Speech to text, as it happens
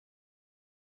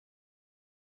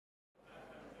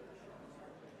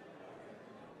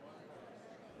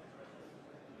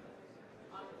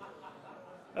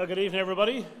Good evening,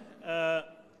 everybody.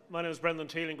 My name is Brendan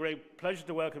Teeling. Great pleasure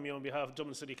to welcome you on behalf of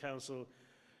Dublin City Council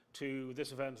to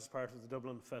this event as part of the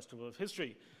Dublin Festival of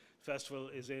History. The festival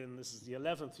this is the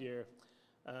 11th year,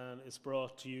 and it's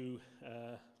brought to you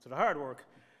to the hard work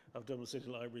of Dublin City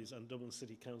Libraries and Dublin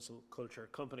City Council Culture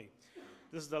Company.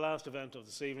 This is the last event of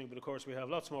this evening, but of course we have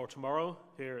lots more tomorrow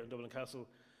here in Dublin Castle,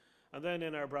 and then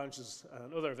in our branches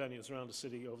and other venues around the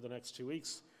city over the next 2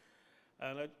 weeks.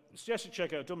 And I suggest you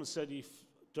check out Dublin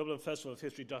Festival of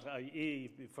History.ie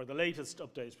for the latest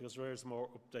updates, because there is more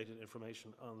updated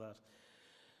information on that.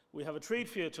 We have a treat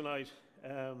for you tonight.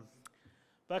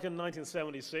 Back in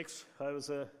 1976, I was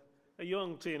a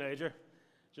young teenager,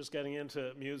 just getting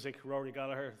into music, Rory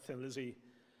Gallagher, Thin Lizzy,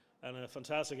 and a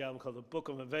fantastic album called The Book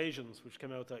of Invasions, which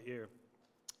came out that year.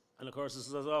 And of course, this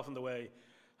is as often the way,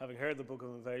 having heard The Book of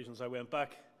Invasions, I went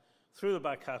back through the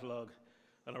back catalogue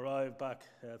and arrived back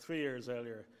 3 years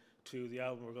earlier to the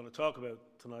album we're going to talk about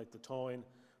tonight, The Táin,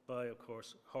 by, of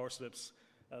course, Horslips.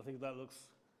 I think that looks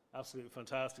absolutely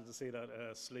fantastic to see that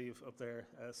sleeve up there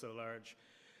so large.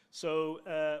 So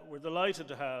we're delighted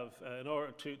to have, in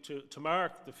order to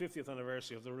mark the 50th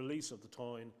anniversary of the release of The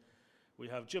Táin, we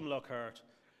have Jim Lockhart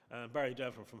and Barry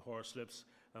Devlin from Horslips,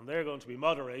 and they're going to be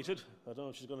moderated. I don't know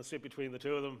if she's going to sit between the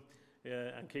two of them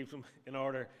and keep them in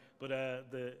order, but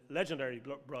the legendary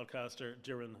broadcaster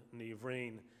Doireann Ní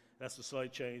Bhriain. That's the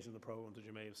slight change in the programme that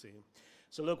you may have seen.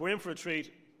 So look, we're in for a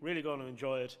treat, really going to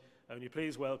enjoy it, and will you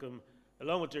please welcome,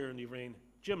 along with Doireann Ní Bhriain,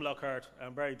 Jim Lockhart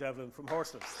and Barry Devlin from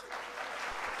Horslips.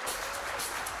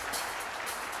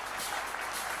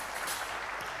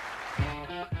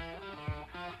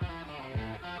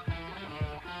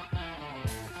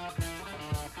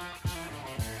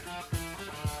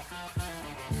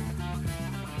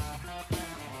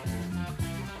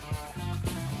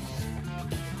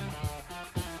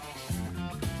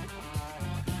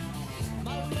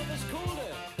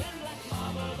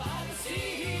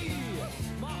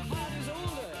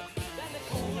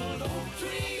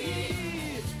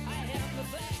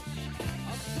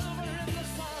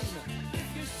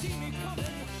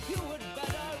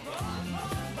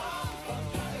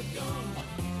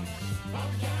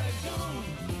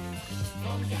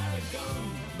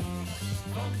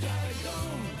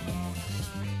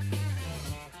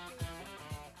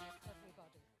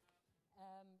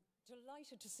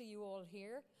 To see you all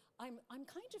here. I'm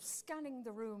kind of scanning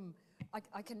the room.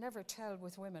 I can never tell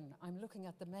with women. I'm looking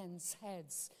at the men's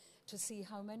heads to see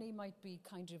how many might be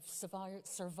kind of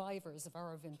survivors of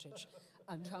our vintage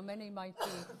and how many might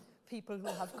be people who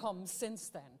have come since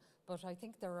then. But I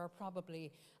think there are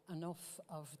probably enough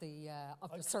of the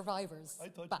survivors. I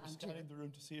thought you were scanning the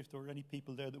room to see if there were any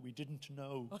people there that we didn't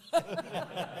know.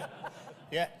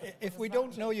 Yeah, if we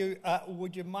don't know you,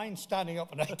 would you mind standing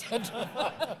up and identifying?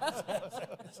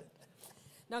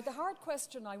 Now, the hard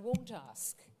question I won't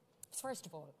ask is, first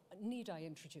of all, need I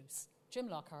introduce Jim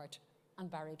Lockhart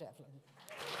and Barry Devlin?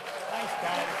 Thanks,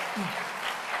 Barry.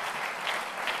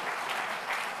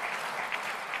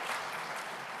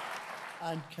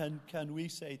 And can we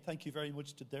say thank you very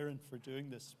much to Doireann for doing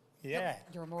this? Yeah. Yep,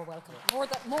 you're more welcome. More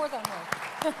than welcome.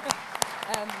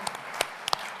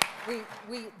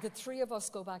 The three of us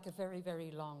go back a very,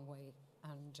 very long way,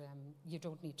 and you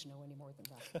don't need to know any more than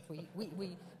that.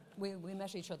 We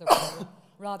met each other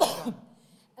rather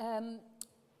young.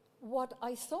 What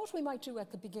I thought we might do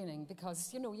at the beginning, because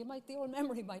the old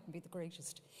memory mightn't be the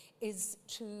greatest, is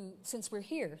since we're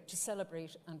here to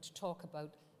celebrate and to talk about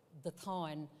the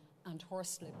Táin and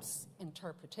Horslips'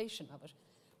 interpretation of it,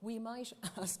 we might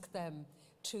ask them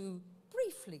to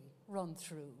briefly run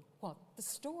through what the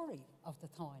story of the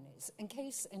Táin is, in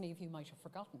case any of you might have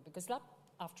forgotten, because that,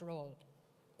 after all,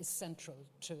 is central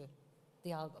to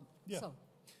the album. Yeah. So.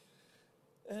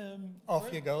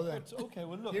 Off you go then. Okay,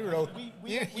 well look. You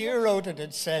wrote it,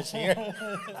 it says here.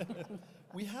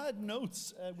 We had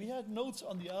notes. We had notes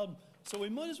on the album, so we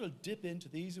might as well dip into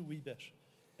these a wee bit.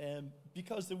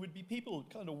 Because there would be people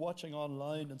kind of watching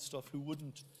online and stuff who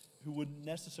wouldn't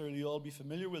necessarily all be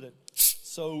familiar with it.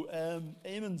 So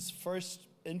Eamon's first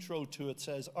intro to it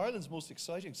says, Ireland's most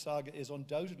exciting saga is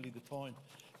undoubtedly the Táin,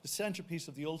 the centrepiece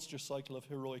of the Ulster Cycle of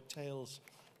heroic tales,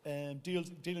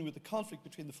 dealing with the conflict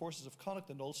between the forces of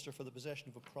Connacht and Ulster for the possession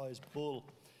of a prize bull,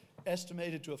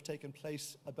 estimated to have taken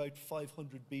place about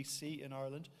 500 BC in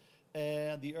Ireland.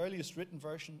 The earliest written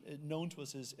version known to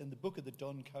us is in the Book of the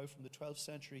Donn Cúailnge from the 12th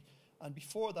century, and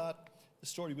before that the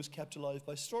story was kept alive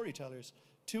by storytellers.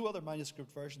 Two other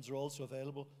manuscript versions are also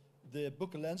available, the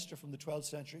Book of Leinster from the 12th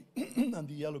century and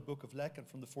the Yellow Book of Lecan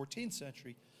from the 14th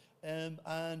century, and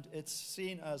it's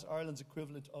seen as Ireland's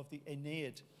equivalent of the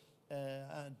Aeneid,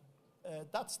 and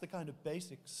that's the kind of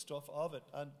basic stuff of it.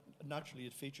 And naturally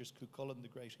it features Cuchulainn, the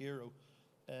great hero,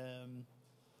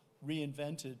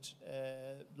 reinvented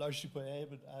largely by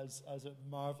Eamon as a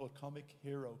Marvel comic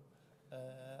hero.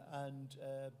 And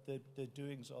the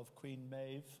doings of Queen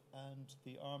Maeve and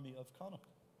the army of Connacht.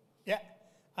 Yeah,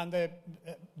 and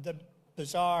the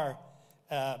bizarre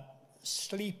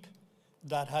sleep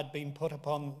that had been put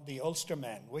upon the Ulster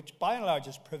men, which by and large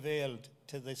has prevailed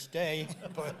to this day,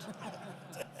 but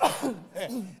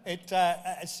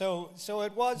so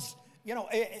it was, you know,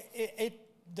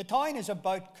 the Táin is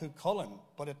about Cuchulainn,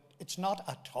 but it's not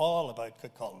at all about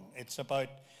Cuchulainn. It's about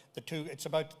it's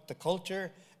about the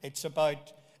culture. It's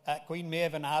about Queen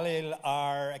Maeve and Ailill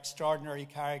are extraordinary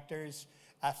characters.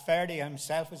 Ferdia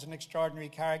himself is an extraordinary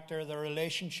character. The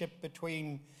relationship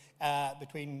between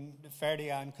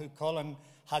Ferdia and Cuchulainn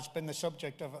has been the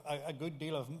subject of a good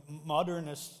deal of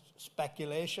modernist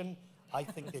speculation. I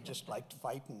think they just liked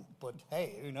fighting, but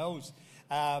hey, who knows?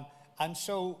 And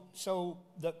so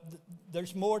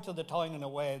there's more to the Táin in a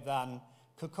way than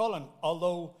Cuchulainn,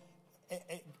 although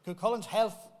Cuchulainn's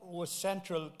health was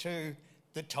central to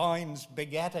the Táin's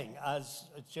begetting, as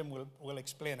Jim will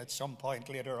explain at some point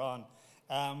later on.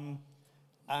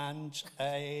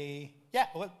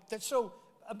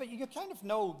 But you kind of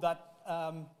know that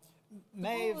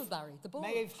Maeve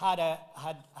had a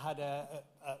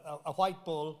white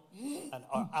bull, and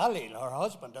Ailill, her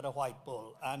husband, had a white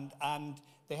bull, and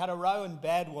they had a row in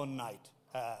bed one night.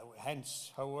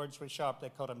 Hence, her words were sharp; they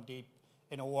cut him deep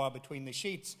in a war between the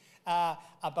sheets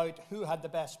about who had the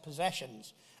best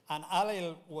possessions. And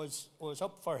Ailill was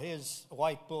up for his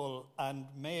white bull, and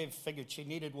Maeve figured she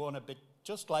needed one a bit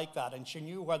just like that, and she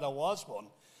knew where there was one.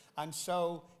 And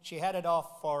so she headed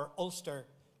off for Ulster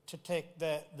to take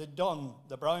the Donn,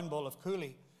 the brown bull of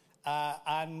Cooley.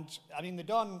 And, I mean, the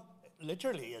Donn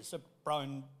literally is a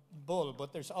brown bull,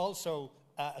 but there's also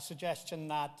a suggestion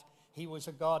that he was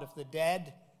a god of the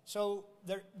dead. So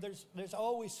there's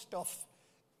always stuff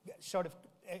sort of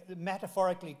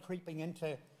metaphorically creeping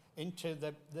into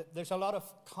there's a lot of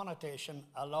connotation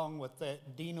along with the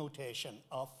denotation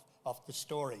of the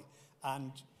story,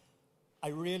 and I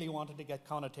really wanted to get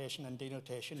connotation and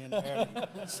denotation in early,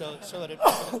 so that it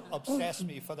would obsess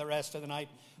me for the rest of the night.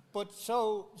 But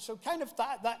so kind of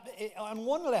that on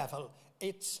one level,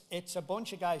 it's a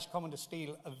bunch of guys coming to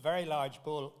steal a very large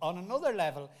bull. On another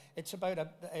level, it's about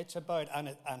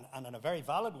and a very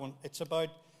valid one. It's about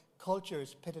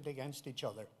cultures pitted against each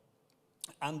other,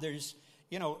 and there's,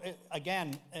 you know,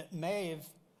 again, Maeve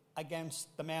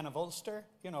against the men of Ulster,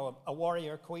 you know, a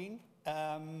warrior queen,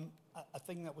 a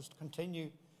thing that was to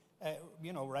continue,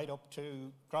 you know, right up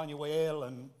to Granuaile,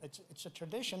 and it's a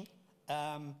tradition.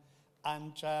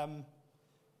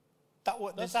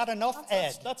 Is that enough,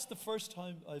 Ed? That's the first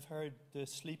time I've heard the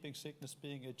sleeping sickness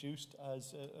being adduced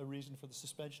as a reason for the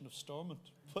suspension of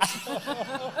Stormont.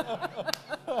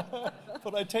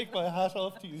 But I take my hat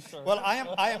off to you, sir. Well,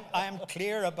 I am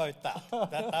clear about that.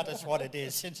 That is what it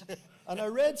is. And I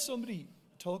read somebody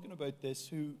talking about this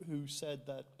who said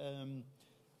that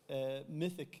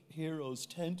mythic heroes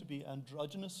tend to be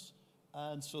androgynous,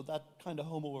 and so that kind of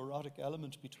homoerotic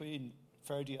element between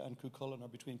Ferdia and Cuchulainn, or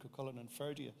between Cuchulainn and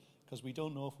Ferdia, because we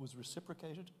don't know if it was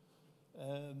reciprocated,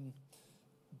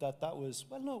 that was,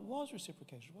 well, no, it was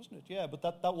reciprocated, wasn't it? Yeah, but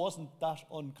that wasn't that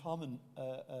uncommon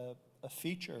a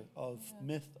feature of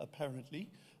myth, apparently,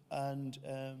 and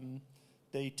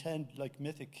they tend, like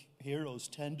mythic heroes,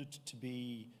 tended to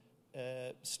be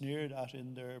sneered at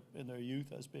in their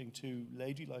youth as being too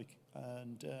ladylike,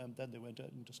 and then they went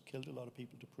out and just killed a lot of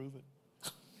people to prove it.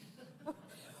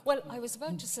 Well, I was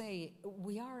about to say,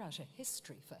 we are at a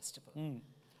history festival.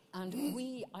 And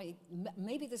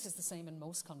maybe this is the same in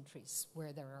most countries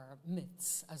where there are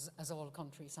myths, as all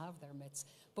countries have their myths,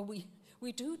 but we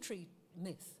do treat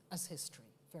myth as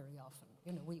history very often.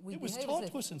 You know, it was taught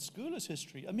to us in school as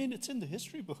history. I mean, it's in the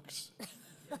history books.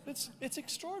 It's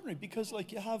extraordinary, because,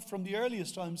 like, you have from the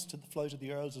earliest times to the Flight of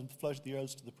the Earls, and the Flight of the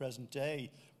Earls to the present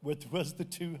day, where there was the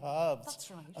two halves. That's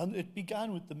right. And it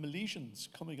began with the Milesians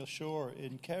coming ashore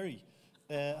in Kerry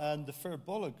and the Fir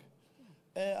Bolg.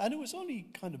 And it was only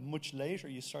kind of much later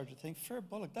you started to think, Fir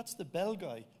Bolg, that's the Bell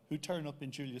guy who turned up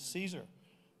in Julius Caesar,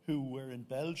 who were in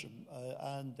Belgium.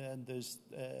 And then there's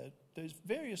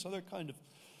various other kind of...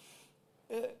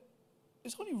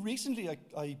 it's only recently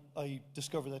I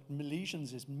discovered that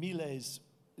Milesians is Miles.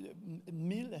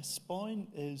 Spain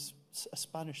is a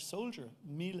Spanish soldier.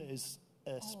 Mile is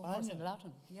Spaniard. In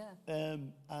Latin, yeah.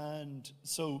 And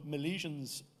so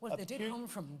Milesians... Well, they did come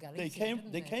from Galicia,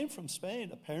 They came from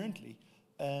Spain, apparently.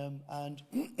 And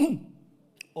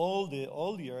all the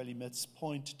early myths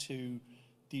point to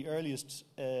the earliest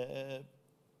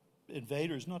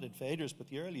invaders, not invaders, but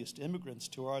the earliest immigrants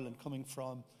to Ireland coming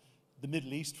from the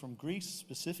Middle East, from Greece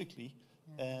specifically.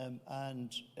 And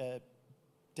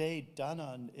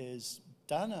Danan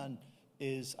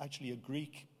is actually a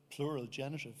Greek plural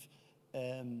genitive.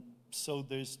 So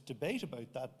there's debate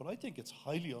about that, but I think it's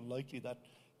highly unlikely that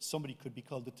somebody could be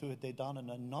called the Tuatha Dé Danann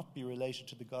and not be related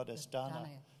to the goddess Dana,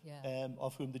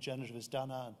 of whom the genitive is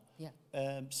Danan.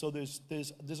 So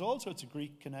there's all sorts of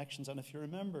Greek connections, and if you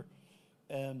remember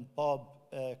Bob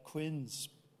Quinn's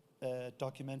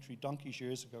documentary donkeys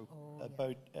years ago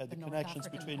about the connections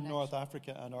between North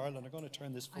Africa and Ireland. I'm going to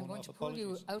turn this phone off. I'm going to pull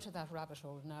you out of that rabbit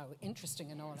hole now, interesting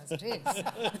and all as it is.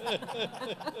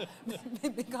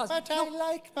 But I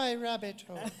like my rabbit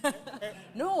hole.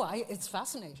 No, it's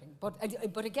fascinating. But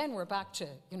again, we're back to,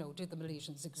 did the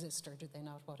Milesians exist or did they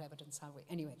not? What evidence have we?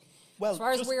 Anyway, well, as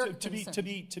far as we're to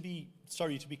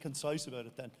be concise about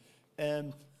it then.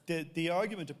 The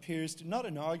argument appears to, not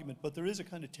an argument, but there is a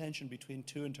kind of tension between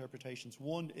two interpretations.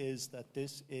 One is that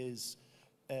this is,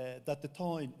 that the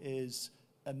Táin is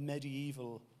a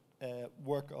medieval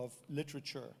work of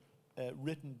literature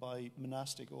written by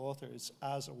monastic authors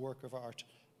as a work of art,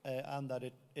 and that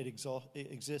it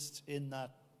exists in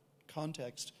that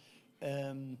context,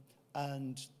 and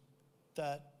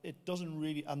that it doesn't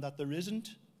really, and that there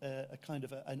isn't a kind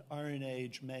of an Iron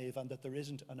Age Maeve, and that there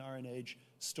isn't an Iron Age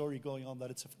story going on,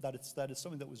 that it's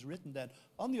something that was written then.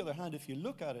 On the other hand, if you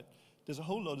look at it, there's a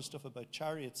whole load of stuff about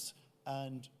chariots,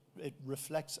 and it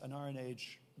reflects an Iron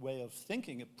Age way of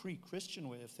thinking, a pre-Christian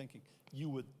way of thinking, you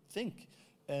would think.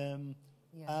 And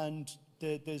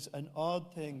there's an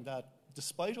odd thing that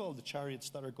despite all the chariots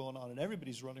that are going on, and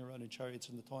everybody's running around in chariots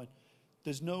in the Táin,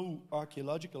 there's no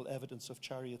archaeological evidence of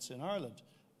chariots in Ireland.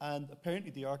 And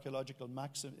apparently the archaeological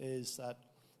maxim is that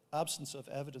absence of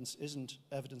evidence isn't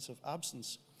evidence of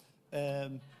absence.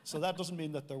 So that doesn't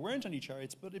mean that there weren't any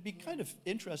chariots, but it'd be kind of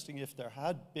interesting if there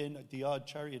had been the odd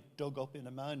chariot dug up in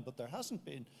a mound, but there hasn't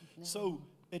been. No. So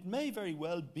it may very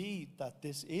well be that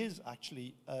this is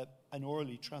actually an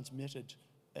orally transmitted,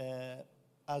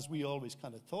 as we always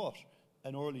kind of thought,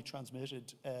 an orally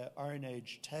transmitted Iron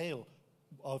Age tale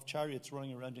of chariots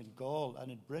running around in Gaul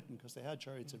and in Britain, because they had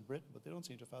chariots in Britain, but they don't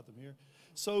seem to have had them here.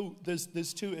 So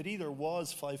there's two. It either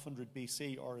was 500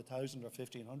 BC or 1000 or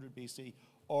 1500 BC,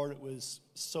 or it was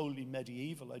solely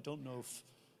medieval. I don't know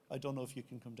if you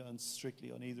can come down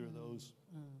strictly on either of those.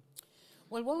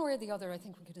 Well, one way or the other, I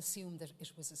think we could assume that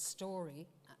it was a story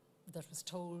that was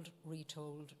told,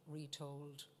 retold,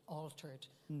 altered,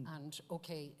 and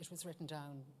it was written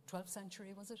down 12th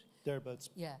century, was it? Thereabouts.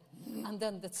 Yeah, and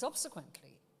then that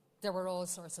subsequently there were all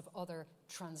sorts of other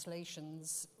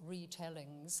translations,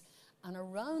 retellings, and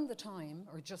around the time,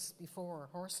 or just before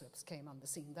Horslips came on the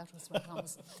scene, that was when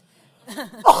Thomas,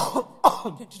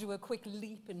 to do a quick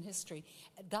leap in history,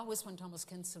 that was when Thomas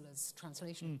Kinsella's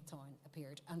translation of Táin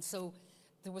appeared, and so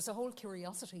there was a whole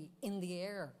curiosity in the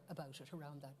air about it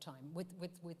around that time, with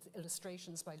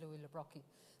illustrations by Louis Le Brocq.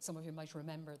 Some of you might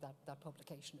remember that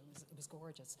publication. It was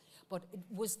gorgeous. But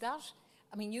was that?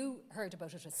 I mean, you heard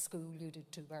about it at school. You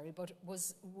did too, Barry. But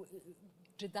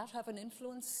did that have an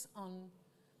influence on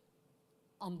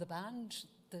the band?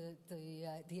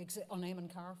 On Eamon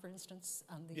Carr, for instance,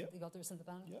 and the others in the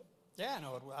band. Yeah,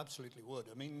 no, it absolutely would.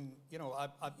 I mean,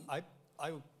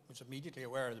 I was immediately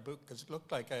aware of the book because it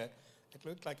looked like a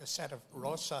set of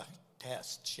Rosa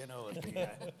tests,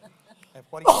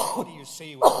 what do you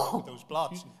see with those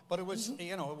blots? But it was,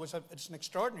 it's an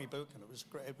extraordinary book, and it was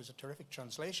great. It was a terrific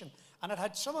translation, and it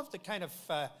had some of the kind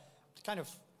of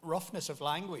roughness of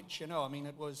language. I mean,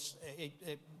 it was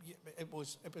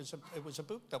a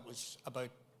book that was about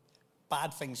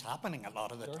bad things happening a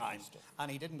lot of the time,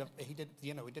 and he didn't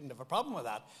have a problem with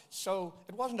that. So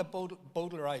it wasn't a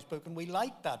Baudelaire-ized book, and we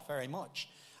liked that very much.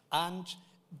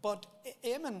 But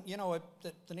Eamon,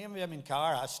 the name of Eamon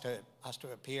Carr has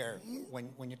to appear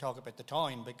when you talk about the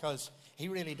Táin, because he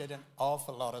really did an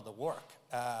awful lot of the work,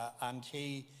 and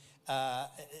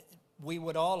we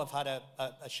would all have had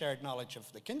a shared knowledge of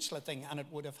the Kinsella thing, and it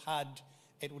would have had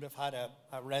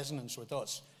a resonance with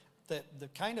us. The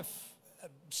kind of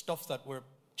stuff that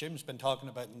Jim's been talking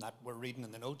about and that we're reading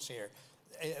in the notes here,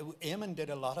 Eamon did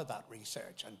a lot of that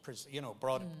research and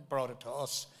brought it to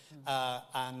us,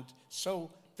 and so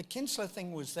the Kinsella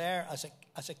thing was there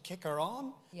as a kicker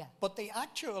on. Yeah. But the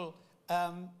actual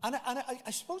and I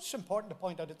suppose it's important to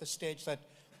point out at this stage that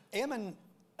Eamon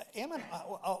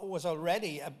was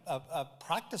already a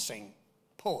practicing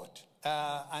poet,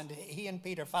 and he and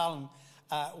Peter Fallon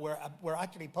were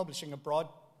actually publishing a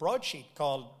broadsheet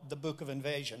called The Book of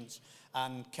Invasions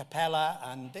and Capella,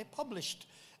 and they published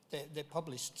they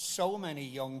published so many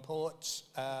young poets.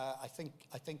 I think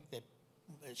that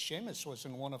Seamus was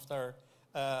in one of their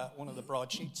one of the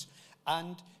broadsheets,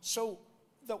 and so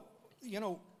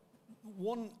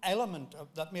one element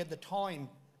that made the Táin,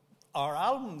 our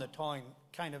album, the Táin,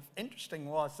 kind of interesting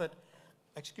was that,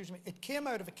 it came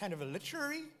out of a kind of a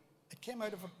literary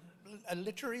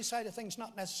side of things,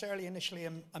 not necessarily initially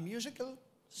a musical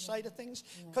side of things.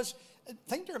 Because the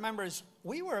thing to remember is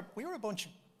we were a bunch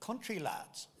of country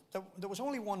lads. There was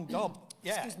only one dub.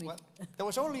 Yeah, well, there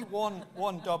was only one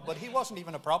dub, but he wasn't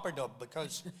even a proper dub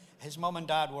because his mum and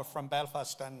dad were from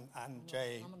Belfast and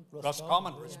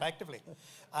Roscommon, respectively.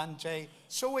 And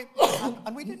so we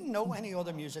didn't know any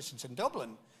other musicians in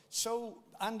Dublin. So,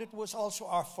 and it was also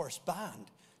our first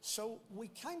band. So we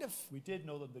did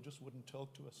know them, they just wouldn't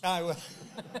talk to us.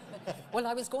 Well,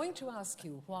 I was going to ask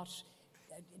you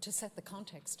to set the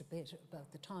context a bit about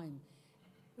the time.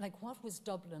 Like, what was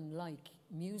Dublin like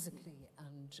musically,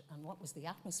 and what was the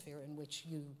atmosphere in which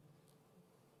you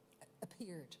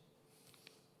appeared?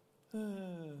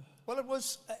 Well, it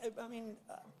was,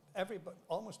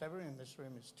 almost everyone in this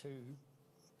room is too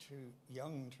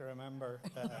young to remember.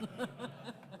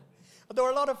 There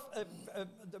were a lot of,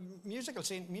 the music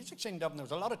scene in Dublin, there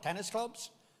was a lot of tennis clubs,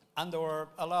 and there were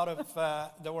a lot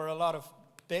of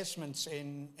basements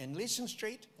in Leeson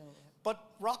Street. But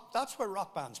that's where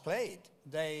rock bands played.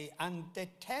 They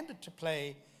tended to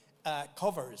play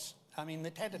covers. I mean,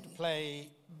 they tended to play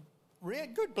really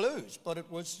good blues, but it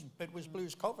was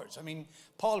blues covers. I mean,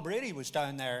 Paul Brady was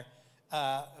down there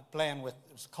playing with,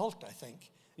 it was Cult, I think.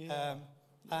 Yeah.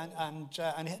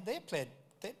 And they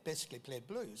basically played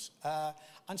blues.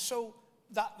 And so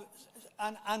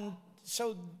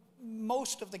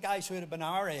most of the guys who would have been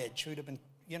our age, who would have been,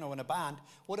 in a band,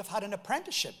 would have had an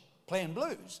apprenticeship playing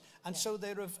blues, and so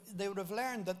they would have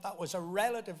learned that was a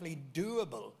relatively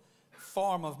doable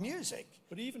form of music.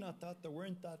 But even at that, there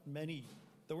weren't that many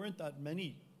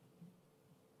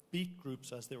beat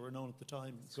groups, as they were known at the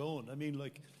time, going. I mean,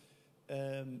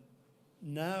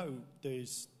 now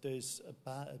there's a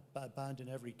band in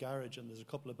every garage, and there's a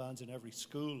couple of bands in every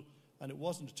school, and it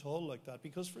wasn't at all like that,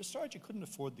 because for a start you couldn't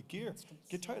afford the gear.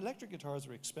 Electric guitars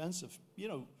were expensive.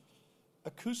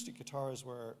 Acoustic guitars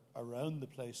were around the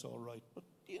place all right, but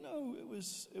it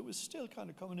was still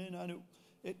kind of coming in, and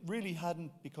it really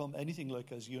hadn't become anything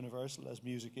like as universal as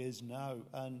music is now,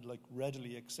 and like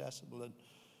readily accessible. And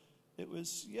it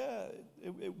was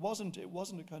it wasn't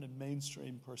a kind of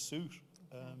mainstream pursuit.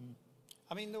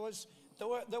 I mean, there was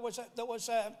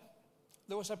a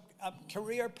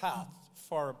career path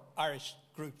for Irish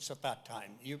groups at that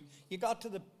time. You got to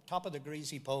the top of the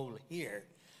greasy pole here,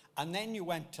 and then you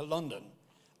went to London,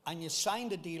 and you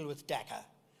signed a deal with Decca,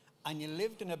 and you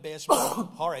lived in a basement in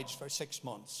Porridge for 6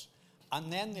 months,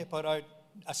 and then they put out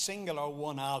a single or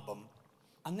one album,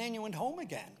 and then you went home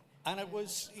again. And that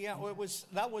was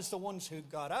the ones who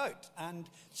got out, and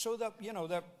so that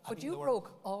But you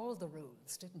broke all the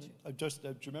rules, didn't you? Do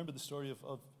you remember the story of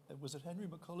was it Henry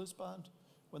McCullough's band?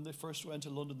 When they first went to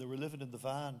London, they were living in the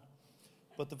van,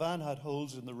 but the van had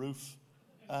holes in the roof,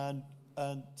 and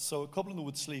so a couple of them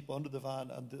would sleep under the van,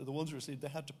 and the ones who were sleeping, they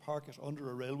had to park it under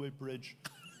a railway bridge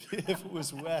if it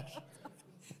was wet.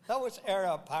 That was heir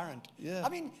apparent. Yeah. I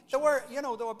mean, there were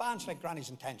bands like Granny's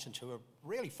Intentions, who were a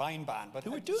really fine band, but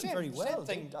who were doing very well.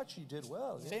 They actually did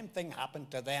well. Yeah. Same thing happened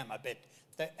to them a bit.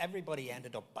 Everybody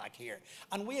ended up back here,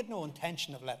 and we had no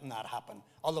intention of letting that happen.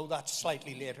 Although that's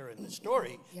slightly later in the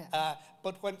story. Yeah.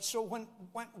 But when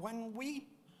we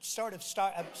started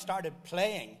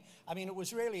playing, I mean, it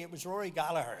was Rory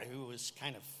Gallagher who was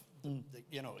kind of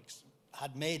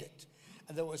had made it,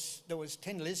 and there was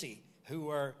Tin Lizzy who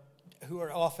were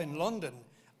off in London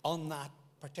on that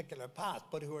particular path,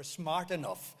 but who were smart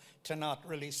enough to not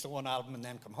release the one album and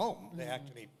then come home. They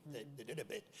actually they did a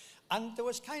bit, and there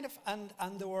was kind of and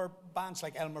there were bands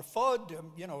like Elmer Fudd,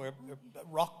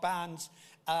 rock bands,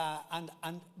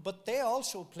 but they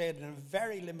also played in a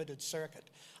very limited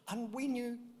circuit, and we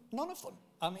knew none of them.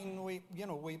 I mean, we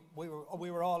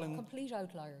were all in complete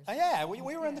outliers. Yeah, we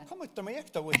were in the Cumach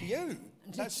Doireachta with you.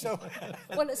 So.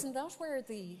 Well, isn't that where I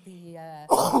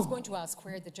was going to ask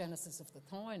where the genesis of the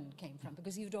Táin came from,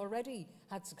 because you'd already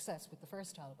had success with the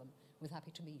first album, with Happy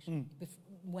to Meet,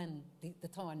 when the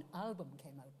Táin album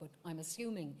came out. But I'm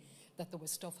assuming that there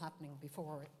was stuff happening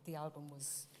before the album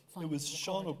was finally It was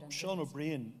Sean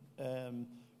O'Brien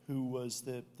who was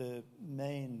the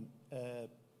main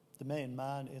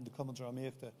man in the Cummins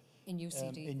Doireachta in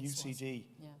UCD. In UCD,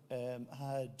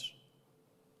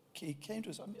 he came to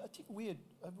us. I mean, I think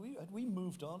had we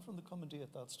moved on from the Cummins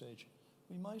at that stage.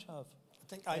 We might have. I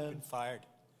think I'd been fired.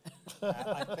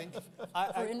 I think I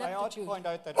ought to ineptitude. point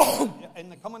out that in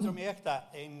the Cumann Dromiachta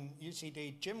in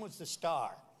UCD, Jim was the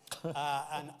star,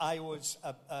 and I was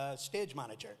a stage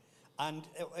manager. And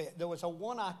there was a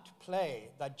one-act play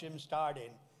that Jim starred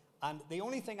in, and the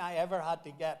only thing I ever had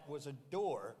to get was a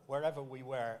door, wherever we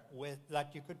were,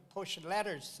 that you could push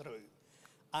letters through.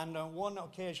 And on one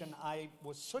occasion, I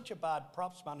was such a bad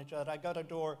props manager that I got a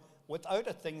door without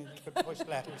a thing that you could push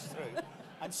letters through.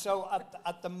 And so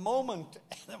at the moment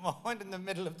in the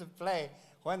middle of the play,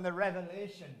 when the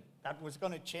revelation that was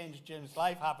going to change Jim's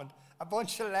life happened, a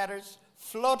bunch of letters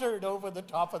fluttered over the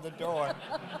top of the door.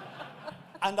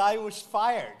 And I was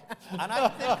fired. And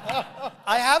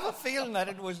I have a feeling that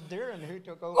it was Doireann who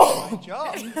took over my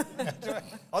job.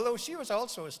 Although she was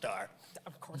also a star.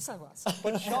 Of course I was.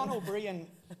 But Sean O'Brien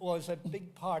was a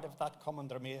big part of that Cumann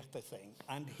Dromiachta thing.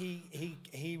 And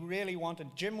he really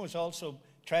wanted... Jim was also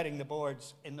treading the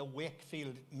boards in the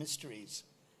Wakefield Mysteries.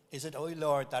 Is it I,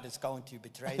 Lord, that is going to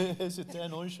betray me? Is it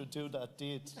then I should do that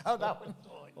deed? Oh, that one.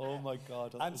 Oh my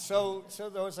God! And so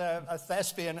there was a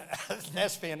thespian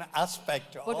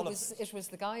aspect to But all it was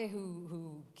the guy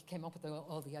who came up with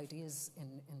all the ideas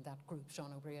in that group,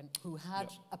 Sean O'Brien, who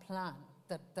had a plan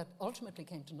that ultimately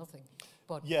came to nothing.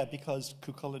 But yeah, because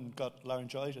Cuchulainn got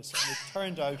laryngitis, and it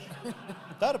turned out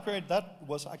that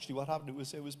was actually what happened.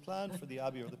 It was planned for the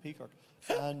Abbey or the Peacock,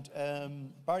 and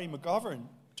Barry McGovern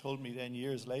told me then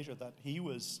years later that he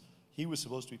was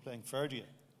supposed to be playing Ferdia.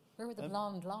 Where were the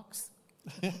blonde locks?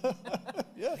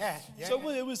 Yeah. So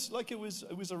it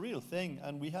was a real thing,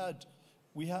 and we had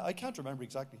I can't remember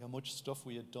exactly how much stuff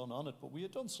we had done on it, but we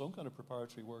had done some kind of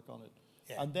preparatory work on it.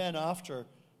 Yeah. And then after,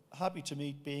 Happy to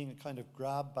Meet being a kind of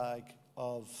grab bag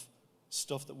of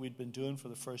stuff that we'd been doing for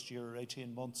the first year or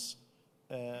 18 months,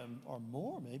 or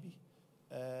more maybe,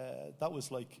 that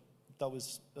was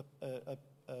a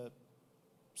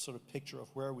sort of picture of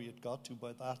where we had got to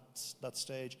by that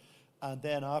stage. And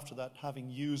then after that, having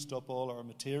used up all our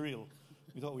material,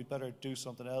 we thought we'd better do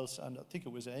something else. And I think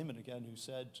it was Eamon again who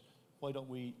said, why don't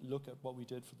we look at what we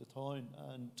did for the Táin?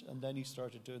 And then he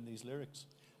started doing these lyrics.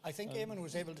 I think Eamon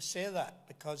was able to say that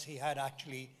because he had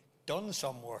actually done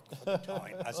some work for the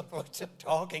Táin, as opposed to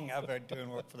talking about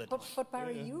doing work for the Táin. But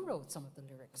Barry, you wrote some of the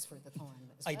lyrics for the Táin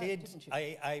as I well, did. Didn't you?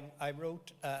 I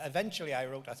wrote, eventually I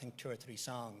wrote, I think, 2 or 3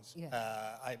 songs.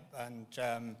 Yeah.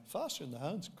 Faster in the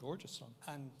Hounds, gorgeous song.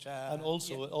 And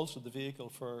also the vehicle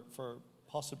for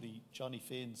possibly Johnny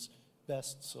Finn's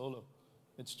best solo.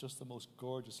 It's just the most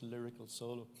gorgeous lyrical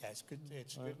solo. Yeah, it's good.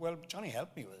 It's good. Well, Johnny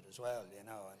helped me with it as well, you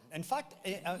know. And in fact,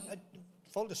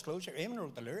 full disclosure, Eamon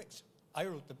wrote the lyrics. I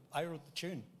wrote the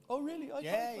tune. Oh, really? I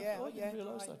didn't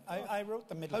realise that. I wrote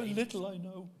the middle. How little I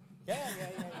know. Yeah.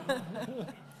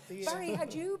 Barry,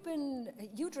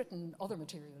 you'd written other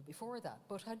material before that,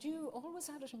 but had you always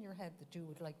had it in your head that you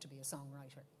would like to be a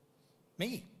songwriter?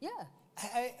 Me? Yeah.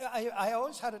 I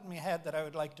always had it in my head that I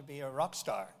would like to be a rock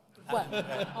star. Well,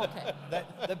 okay.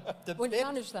 We'll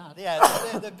manage that. Yeah,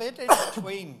 the bit in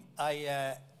between,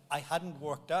 I hadn't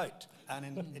worked out, and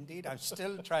indeed I'm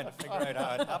still trying to figure out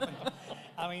how it happened.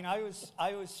 I mean, I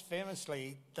was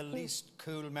famously the least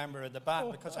cool member of the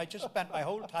band because I just spent my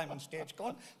whole time on stage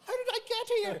going, how did I get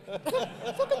here?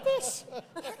 Look at this.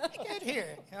 How did I get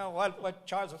here? You know, while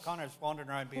Charles O'Connor's wandering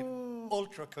around being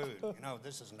ultra cool. You know,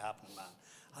 this isn't happening, man.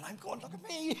 And I'm going, look at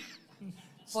me.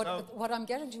 But what I'm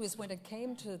getting to is when it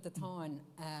came to the Táin,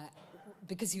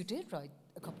 because you did write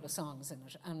a couple of songs in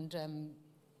it, and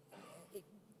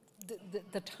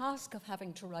the task of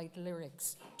having to write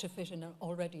lyrics to fit in an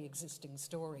already existing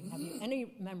story, have you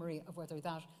any memory of whether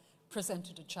that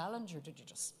presented a challenge, or did you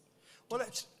just... Well,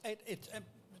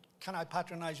 can I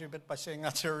patronise you a bit by saying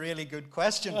that's a really good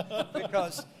question?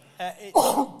 Because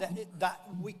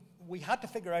we had to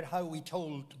figure out how we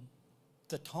told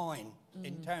the Táin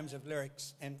in terms of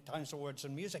lyrics, in terms of words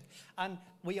and music. And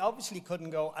we obviously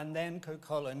couldn't go, and then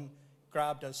Cuchulainn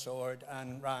grabbed a sword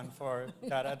and ran for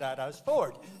da-da-da-da's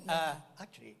ford.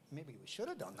 Actually, maybe we should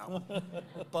have done that one.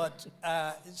 But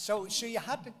so you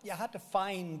had to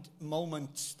find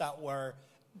moments that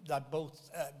both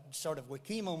sort of were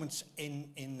key moments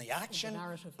in the action,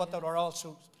 but that were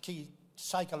also key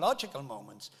psychological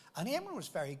moments. And Eamon was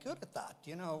very good at that.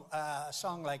 You know, a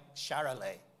song like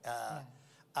Charolais,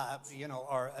 you know,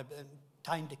 or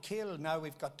Time to Kill. Now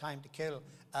we've got Time to Kill,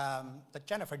 that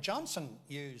Jennifer Johnson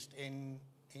used in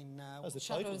as the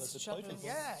title.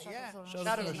 Yeah.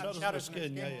 Shadows of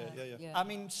Skin. Yeah. I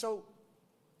mean, so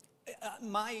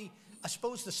I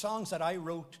suppose the songs that I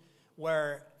wrote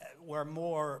were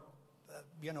more,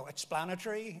 you know,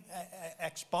 explanatory,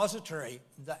 expository.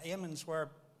 The Eamon's were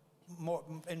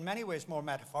in many ways, more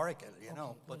metaphorical, you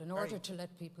know. But But in order to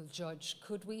let people judge,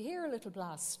 could we hear a little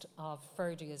blast of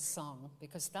Ferdia's song?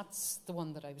 Because that's the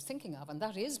one that I was thinking of, and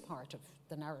that is part of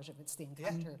the narrative. It's the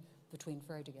encounter between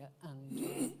Ferdia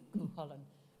and Cuchulainn.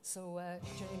 So,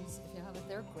 James, if you have it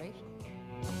there, great.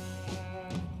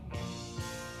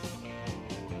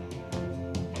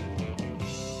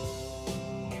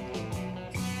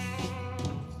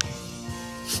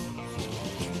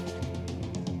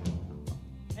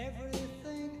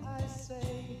 Everything I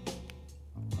say,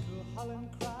 Cuchulainn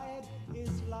cried,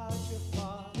 is larger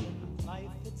far than life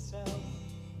itself.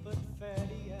 But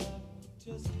Ferdia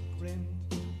just grinned,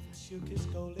 shook his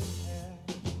golden hair.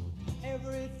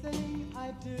 Everything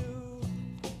I do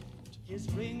is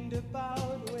ringed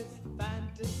about with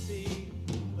fantasy.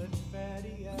 But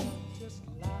Ferdia just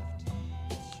laughed,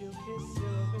 shook his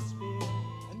silver spear,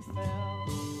 and fell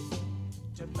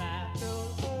to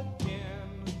battle again.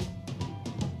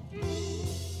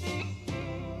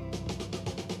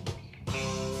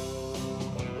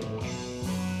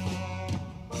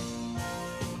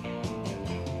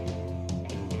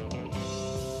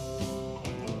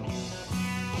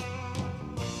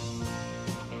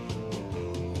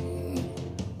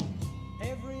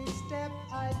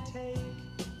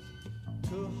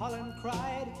 Cuchulainn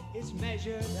cried, is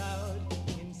measured out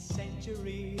in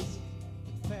centuries.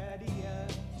 Ferdia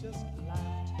just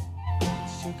laughed,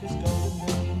 shook his golden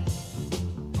mane.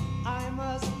 I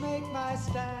must make my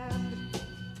stand,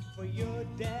 for your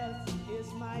death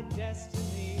is my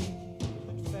destiny.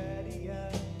 But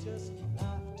Ferdia just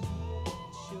laughed,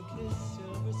 shook his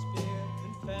silver spear,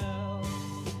 and fell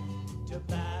to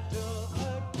battle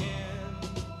again.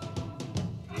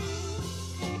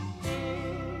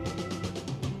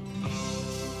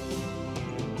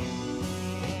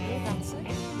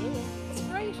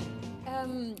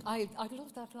 I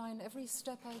love that line. Every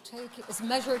step I take is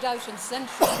measured out in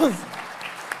centuries.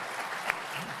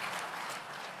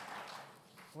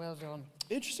 Well done.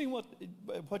 Interesting what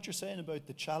you're saying about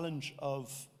the challenge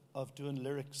of doing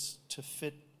lyrics to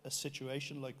fit a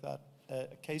situation like that.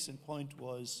 A case in point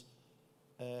was,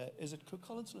 is it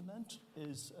Cuchulainn's Lament?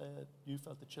 Is You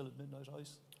Felt the Chill of Midnight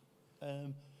Ice?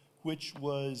 Which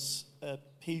was a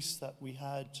piece that we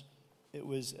had. It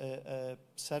was a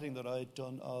setting that I had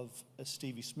done of a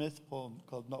Stevie Smith poem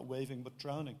called Not Waving But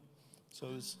Drowning. So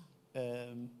it was,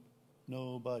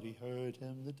 nobody heard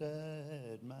him, the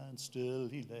dead man, still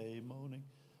he lay moaning.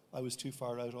 I was too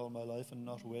far out all my life and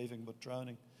not waving but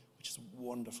drowning, which is a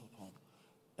wonderful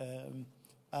poem.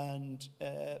 And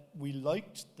we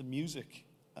liked the music,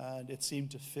 and it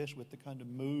seemed to fit with the kind of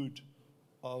mood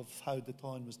of how the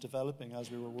Táin was developing as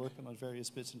we were working on various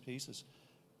bits and pieces.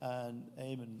 And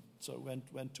Eamon sort of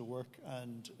went to work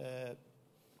and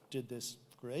did this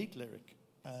great lyric,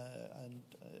 and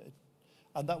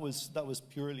that was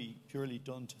purely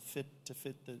done to fit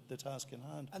the task in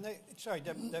hand. And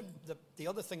the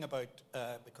other thing about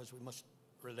because we must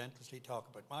relentlessly talk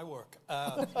about my work.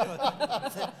 The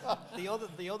other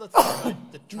thing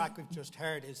about the track we've just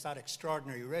heard is that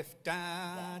extraordinary riff,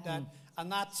 and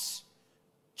that's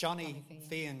Johnny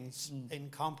Fian's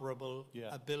incomparable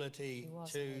ability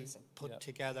to put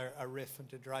together a riff and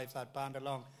to drive that band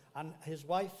along. And his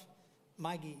wife,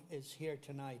 Maggie, is here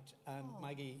tonight. And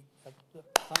Maggie, thank you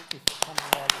for coming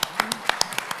along.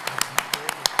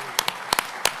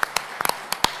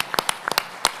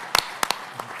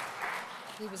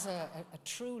 He was a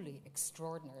truly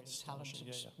extraordinarily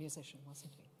talented musician,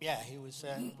 wasn't he? Yeah, he was.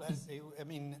 I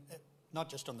mean, not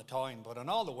just on the Táin, but on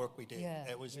all the work we did. Yeah.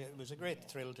 It was a great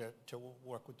thrill to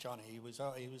work with Johnny. He was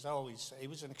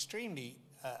an extremely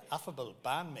affable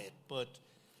bandmate, but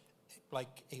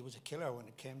like he was a killer when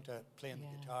it came to playing the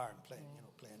guitar and playing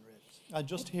riffs. And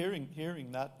just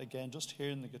hearing that again, just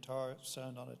hearing the guitar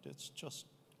sound on it, it's just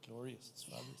glorious. It's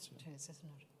fabulous. It is, isn't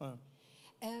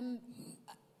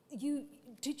it?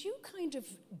 Did you kind of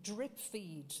drip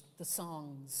feed the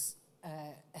songs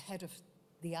ahead of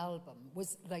the album?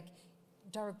 Was like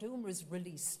Dark Doom was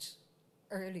released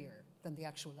earlier than the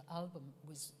actual album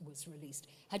was released.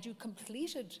 Had you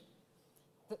completed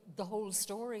the whole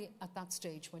story at that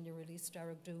stage when you released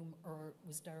Dark Doom, or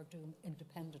was Dark Doom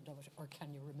independent of it, or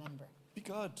can you remember?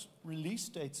 God, release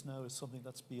dates now is something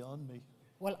that's beyond me.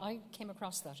 Well, I came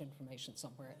across that information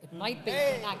somewhere. It might be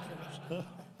inaccurate.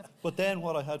 But then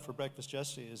what I had for breakfast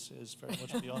yesterday is very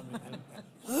much beyond me.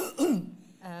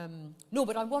 No,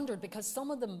 but I wondered because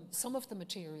some of the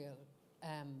material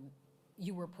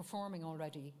you were performing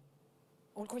already.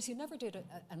 Well, of course, you never did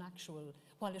an actual.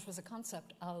 While it was a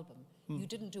concept album, you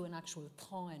didn't do an actual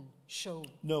Táin show.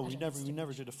 No, we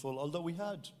never did a full. Although we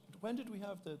had. When did we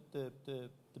have the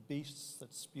beasts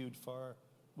that spewed fire?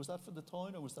 Was that for the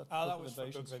Táin, or was that? Oh, that was for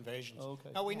Book of Invasions. Oh, okay.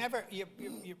 No, we never.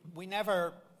 We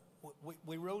never.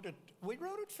 We wrote it. We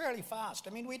wrote it fairly fast.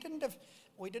 I mean, we didn't have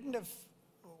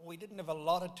a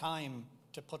lot of time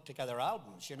to put together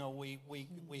albums. You know,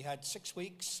 we had 6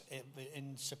 weeks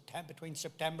in September, between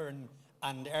September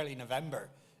and early November,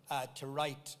 to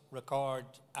write, record,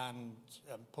 and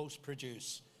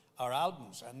post-produce our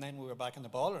albums, and then we were back in the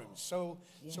ballrooms. So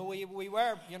we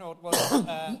were, you know, it was,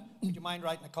 would you mind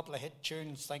writing a couple of hit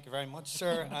tunes? Thank you very much,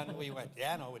 sir. And we went,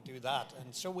 yeah, no, we'd do that.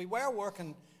 And so we were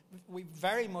working. We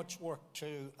very much worked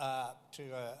to a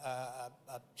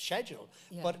schedule.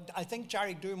 Yeah. But I think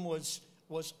Jerry Doom was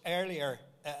earlier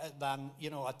than,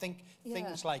 you know, I think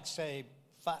things like, say,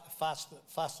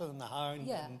 Faster Than the Hound,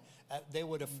 and they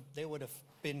would have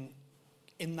been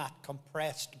in that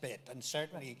compressed bit. And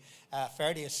certainly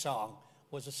Ferdia's song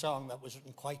was a song that was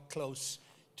written quite close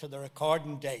to the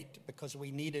recording date, because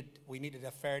we needed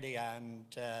a Ferdia and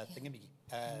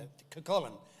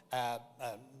Cúailnge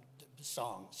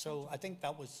song. So I think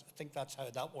that's how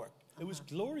that worked. It was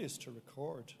glorious to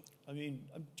record. I mean,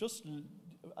 I'm just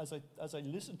as I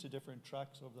listened to different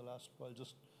tracks over the last while,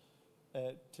 just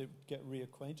to get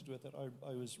reacquainted with it,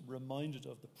 I was reminded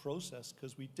of the process,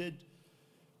 because we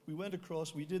went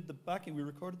across, we did the backing, we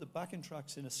recorded the backing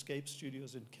tracks in Escape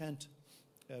Studios in Kent,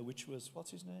 which was, what's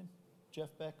his name?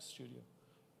 Jeff Beck's studio,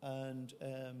 and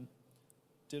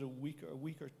did a week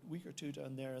or two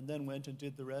down there, and then went and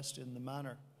did the rest in the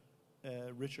Manor,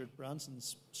 Richard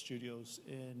Branson's studios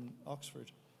in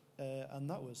Oxford, and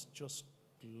that was just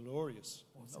glorious.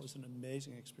 That was an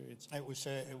amazing experience. It was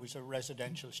a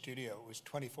residential studio. It was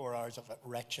 24 hours of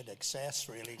wretched excess,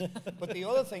 really. But the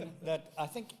other thing that I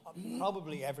think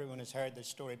probably everyone has heard this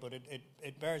story, but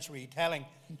it bears retelling.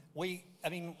 We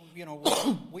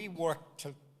worked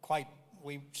till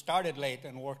we started late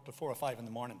and worked till 4 or 5 in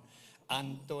the morning,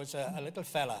 and there was a little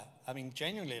fella, I mean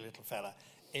genuinely a little fella,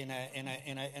 in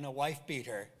a wife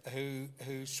beater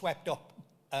who swept up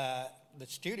the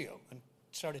studio and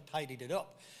sort of tidied it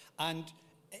up, and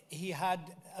he had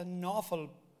an awful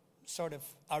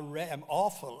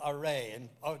array in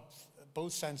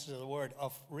both senses of the word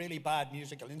of really bad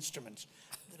musical instruments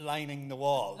lining the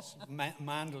walls,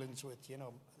 mandolins with, you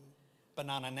know,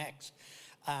 banana necks.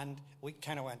 And we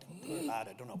kind of went, poor lad,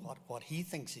 I don't know what he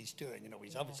thinks he's doing. You know,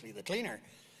 he's obviously the cleaner.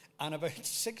 And about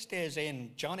 6 days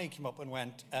in, Johnny came up and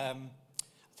went, I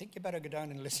think you better go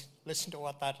down and listen to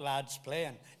what that lad's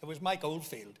playing. It was Mike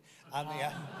Oldfield. And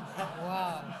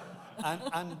wow.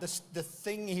 And the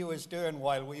thing he was doing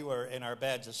while we were in our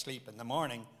beds asleep in the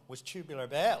morning was Tubular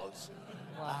Bells.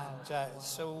 Wow. And,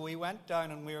 so we went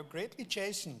down and we were greatly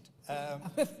chastened. And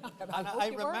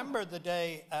I remember the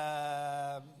day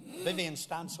Vivian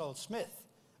Stansell Smith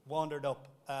wandered up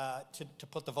to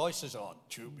put the voices on.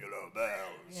 Tubular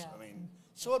Bells. Yeah. I mean,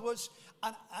 so it was,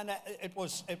 and it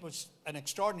was an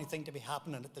extraordinary thing to be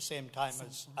happening at the same time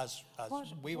as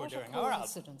we were doing our album. What a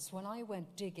coincidence. When I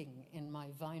went digging in my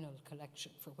vinyl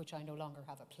collection, for which I no longer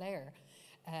have a player,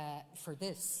 for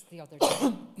this the other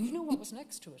day, you know what was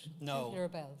next to it? No. Tubular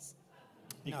Bells.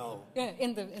 No. Yeah,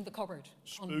 in the cupboard,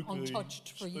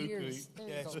 untouched for Spooky. years. There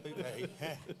you go. Spooky.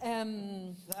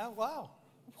 Wow.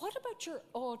 What about your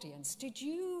audience? Did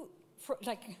you,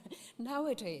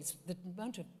 nowadays, the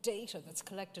amount of data that's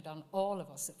collected on all of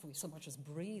us, if we so much as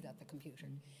breathe at the computer,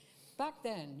 back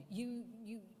then, you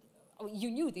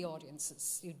knew the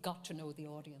audiences. You got to know the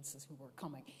audiences who were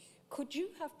coming. Could you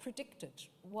have predicted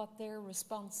what their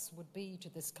response would be to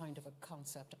this kind of a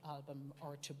concept album,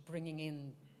 or to bringing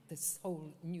in this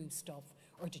whole new stuff,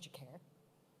 or did you care?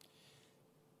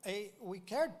 We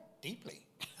cared deeply.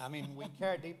 I mean, we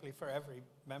care deeply for every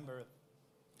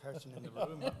person in the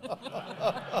room.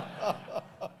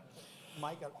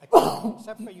 Michael,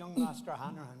 except for young Master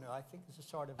Hanrahan, who I think is a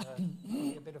sort of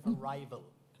a bit of a rival.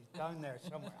 He's down there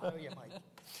somewhere. How are you, Mike?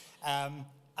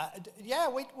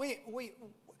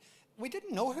 We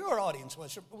didn't know who our audience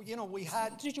was. You know, we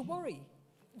had. Did you worry?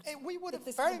 We would have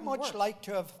very much liked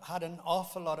to have had an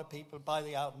awful lot of people buy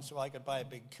the album so I could buy a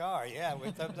big car. Yeah,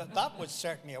 that was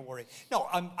certainly a worry. No,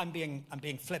 I'm being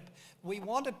flip. We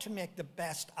wanted to make the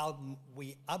best album,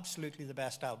 absolutely the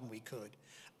best album we could.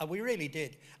 And we really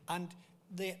did. And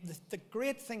the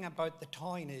great thing about the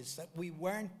Táin is that we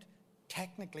weren't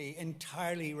technically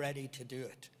entirely ready to do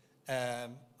it.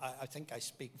 I think I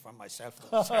speak for myself.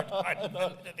 You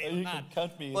can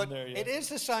count me in there, yeah. It is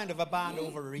the sound of a band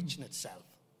overreaching itself.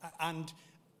 And,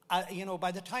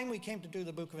 by the time we came to do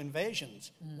the Book of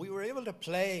Invasions, we were able to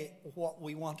play what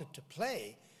we wanted to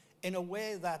play in a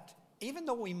way that, even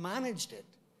though we managed it,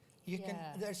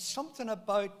 there's something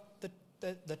about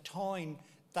the Táin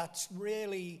that's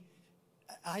really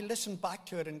I listen back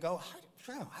to it and go,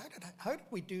 how did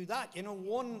we do that? You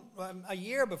know, a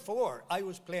year before, I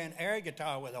was playing air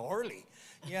guitar with a Hurley,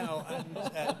 you know,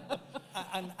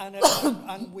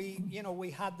 and we, you know,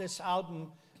 we had this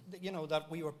album, you know, that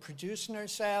we were producing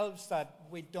ourselves, that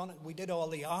we did all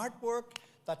the artwork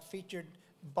that featured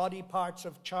body parts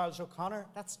of Charles O'Connor.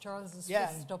 That's Charles's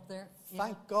fist up there.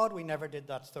 Thank God we never did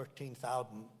that 13th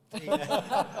album.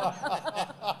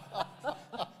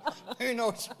 Who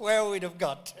knows where we'd have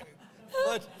got to.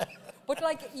 But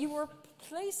like, you were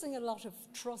placing a lot of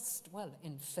trust, well,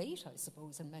 in fate, I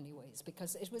suppose, in many ways,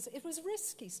 because it was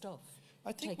risky stuff.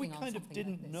 I think we kind of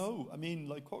didn't know. I mean,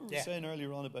 like what we were saying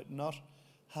earlier on about not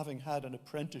having had an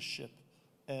apprenticeship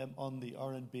on the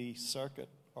R&B circuit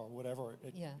or whatever,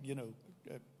 it, you know,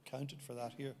 counted for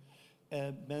that here,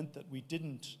 meant that we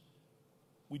didn't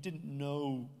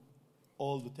know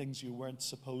all the things you weren't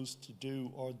supposed to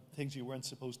do or things you weren't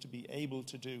supposed to be able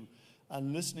to do.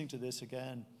 And listening to this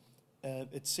again,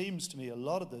 it seems to me, a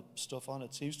lot of the stuff on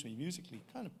it seems to me musically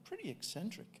kind of pretty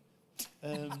eccentric.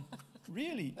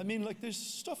 Really, I mean, like there's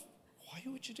stuff, why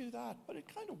would you do that? But it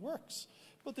kind of works.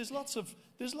 But there's lots of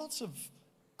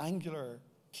angular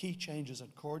key changes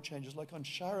and chord changes. Like on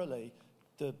Charolais,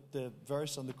 the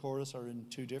verse and the chorus are in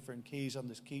two different keys. On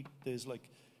this key, there's like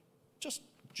just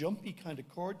jumpy kind of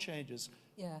chord changes.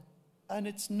 Yeah. And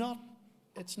it's not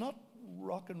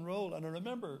rock and roll. And I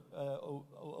remember Alan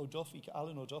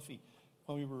O'Duffy,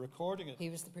 when we were recording it. He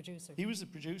was the producer. He was the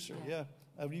producer, yeah.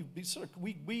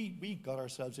 We got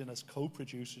ourselves in as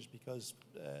co-producers because,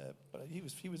 but he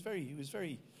was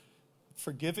very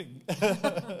forgiving.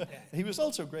 He was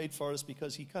also great for us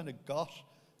because he kind of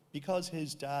because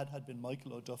his dad had been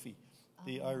Michael O'Duffy,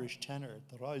 the Irish tenor,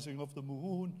 The Rising of the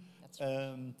Moon. That's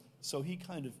right. So he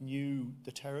kind of knew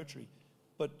the territory.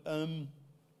 But I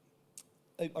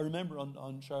remember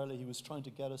on Charlie, he was trying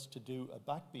to get us to do a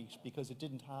backbeat because it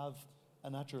didn't have a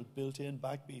natural built-in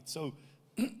backbeat. So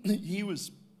he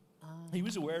was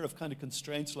aware of kind of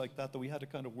constraints like that we had to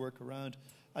kind of work around.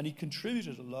 And he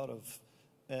contributed a lot of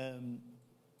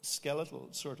skeletal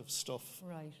sort of stuff.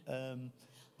 Right.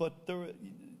 But there were,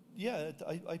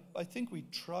 I think we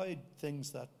tried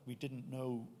things that we didn't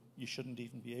know you shouldn't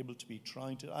even be able to be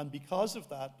trying to. And because of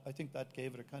that, I think that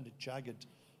gave it a kind of jagged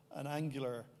and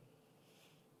angular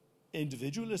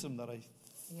individualism that I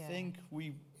think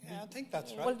we... Yeah, I think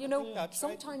that's right. Well, you know,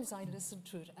 sometimes I listen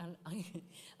to it and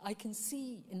I can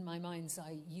see in my mind's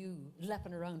eye you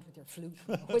leaping around with your flute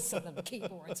and whistle and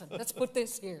keyboards and let's put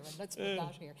this here and let's put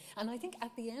that here. And I think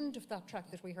at the end of that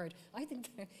track that we heard, I think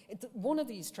one of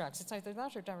these tracks, it's either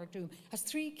that or Derek Doom, has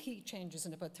 3 key changes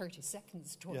in about 30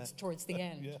 seconds towards the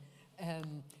end.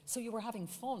 So you were having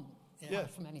fun.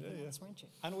 Apart from anything else, weren't you?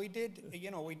 And we did,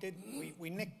 we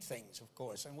nicked things, of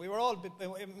course, and we were all,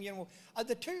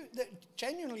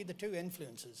 genuinely the two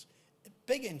influences,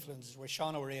 big influences were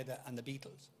Sean O'Reilly and the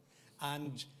Beatles.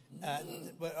 And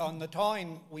on the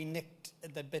Táin, we nicked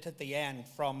the bit at the end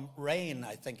from Rain,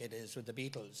 I think it is, with the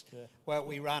Beatles, where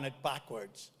we ran it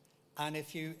backwards. And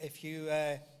if you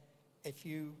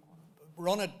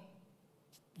run it,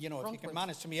 if you can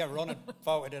manage to run it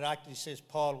forward, it actually says,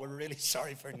 Paul, we're really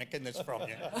sorry for nicking this from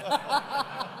you.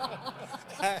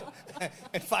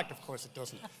 In fact, of course, it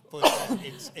doesn't. But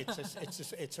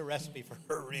it's a recipe for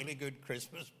a really good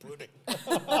Christmas pudding.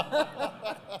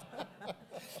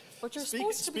 But you're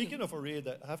Speaking of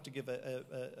O'Reilly, I have to give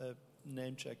a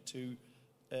name check to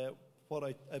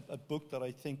a book that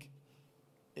I think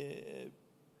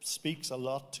speaks a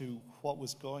lot to what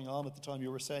was going on at the time.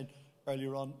 You were saying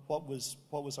earlier on, what was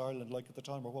Ireland like at the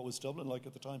time, or what was Dublin like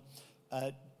at the time?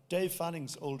 Dave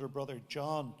Fanning's older brother,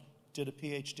 John, did a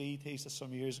PhD thesis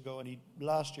some years ago, and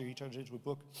last year he turned it into a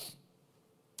book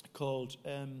called,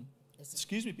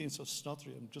 excuse me being so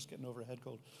snottery, I'm just getting over a head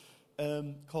cold,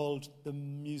 called The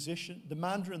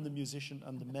Mandarin, the Musician,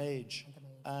 and the Mage.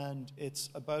 And it's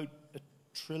about a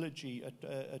trilogy,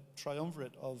 a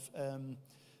triumvirate of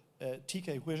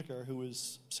T.K. Whitaker, who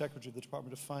was Secretary of the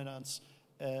Department of Finance,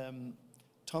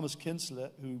 Thomas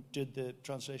Kinsella, who did the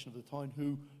translation of the Táin,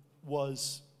 who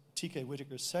was T.K.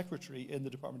 Whitaker's secretary in the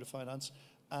Department of Finance,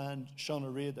 and Sean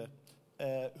O'Reilly,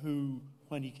 who,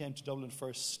 when he came to Dublin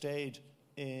first, stayed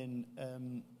in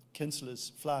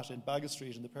Kinsella's flat in Baggot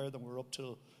Street, and the pair of them were up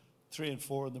till 3 and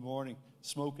 4 in the morning,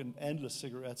 smoking endless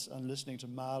cigarettes and listening to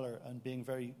Mahler and being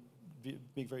very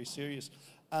serious.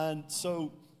 And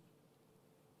so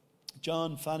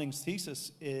John Fanning's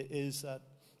thesis is that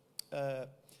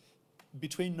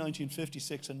between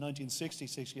 1956 and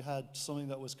 1966, you had something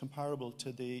that was comparable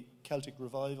to the Celtic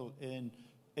Revival in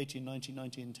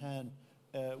 1890-1910,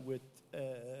 with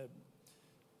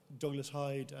Douglas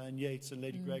Hyde and Yeats and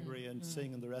Lady Gregory and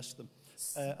Singh and the rest of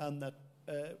them, and that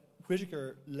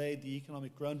Whittaker laid the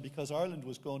economic ground because Ireland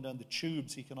was going down the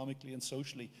tubes economically and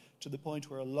socially to the point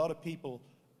where a lot of people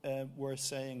were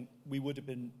saying we would have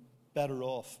been better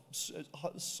off.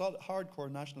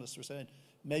 Hardcore nationalists were saying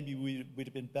maybe we'd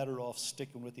have been better off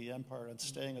sticking with the empire and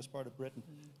staying as part of Britain.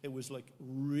 It was like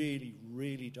really,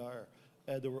 really dire.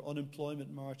 There were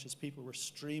unemployment marches. People were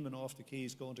streaming off the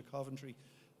quays going to Coventry.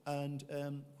 And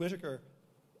Whittaker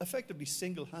effectively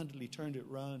single-handedly turned it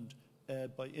round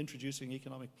by introducing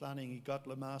economic planning. He got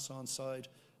Lamass on side.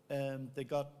 They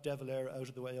got De Valera out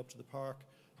of the way up to the park.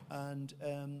 And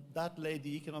that laid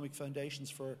the economic foundations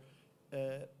for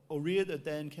O'Riordan.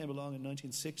 Then came along in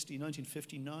 1960.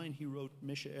 1959, he wrote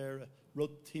Misha Era,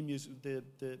 wrote the theme music,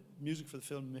 the music for the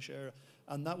film Misha Era.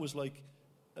 And that was like,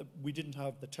 we didn't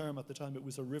have the term at the time, it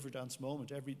was a Riverdance moment.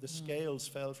 The scales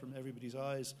fell from everybody's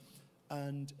eyes.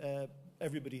 And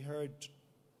everybody heard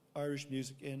Irish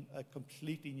music in a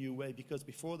completely new way, because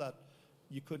before that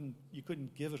you couldn't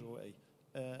give it away,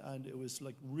 and it was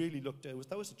like really looked at.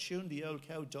 That was the tune the old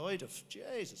cow died of.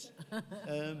 Jesus.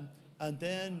 And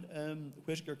then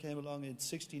Whittaker came along in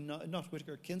 '69. Not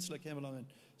Whittaker, Kinsella came along in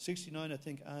 '69, I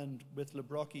think, and with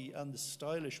Lebrocki and the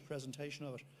stylish presentation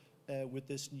of it, with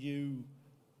this new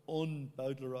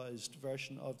unbowdlerized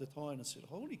version of the Táin, and said,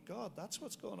 holy God, that's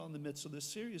what's going on in the midst of this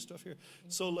serious stuff here.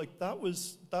 So like that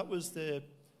was the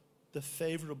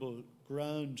favourable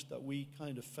ground that we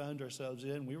kind of found ourselves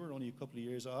in. We were only a couple of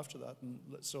years after that, and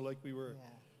so like we were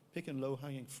picking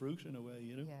low-hanging fruit in a way,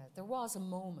 you know. Yeah, there was a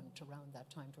moment around that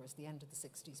time, towards the end of the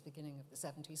 60s, beginning of the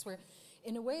 70s, where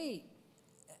in a way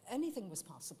anything was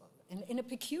possible. In a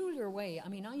peculiar way. I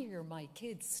mean, I hear my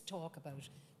kids talk about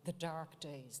the dark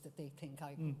days that they think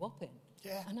I grew up in.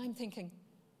 Yeah. And I'm thinking,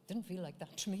 didn't feel like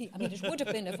that to me. I mean, it would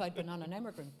have been if I'd been on an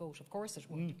emigrant boat, of course it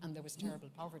would, and there was terrible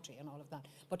poverty and all of that.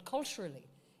 But culturally,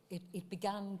 it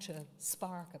began to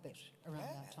spark a bit around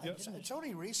that time. Yeah. It's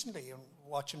only recently,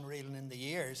 watching Reeling in the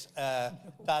Years,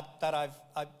 that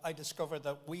I discovered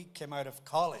that we came out of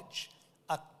college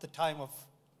at the time of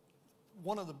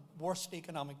one of the worst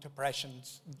economic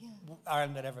depressions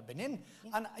Ireland had ever been in.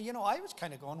 Yeah. And, you know, I was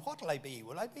kind of going, what'll I be?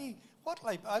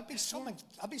 I'll be something,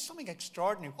 I'll be something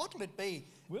extraordinary. What'll it be?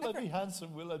 Will I be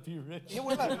handsome? Will I be rich? Yeah,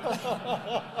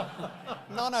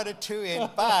 none out of two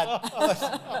ain't bad.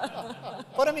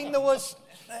 But I mean, there was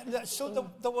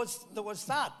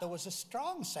There was a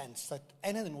strong sense that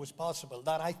anything was possible,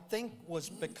 that I think was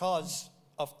because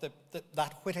of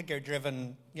that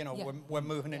Whittaker-driven, you know, we're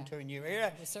moving into a new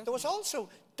era. There was also,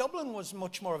 Dublin was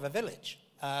much more of a village.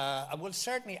 Well,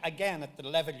 certainly, again, at the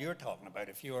level you're talking about,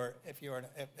 if you're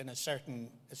in a certain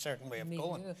way of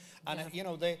going. And you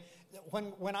know,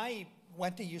 when I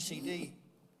went to UCD,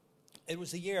 it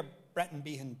was the year Bretton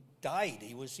Behan died.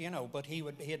 He was, you know, but he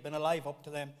had been alive up to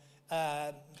them.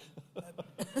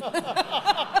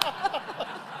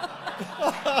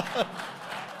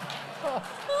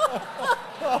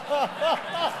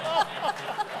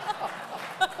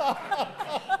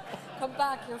 Come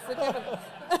back, you're forgiven.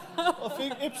 I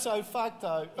think ipso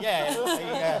facto.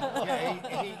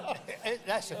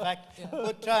 That's a fact. Yeah.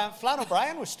 But Flann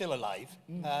O'Brien was still alive,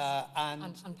 and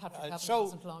Patrick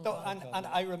wasn't long gone. And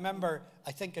I remember,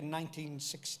 I think in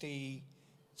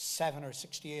 1967 or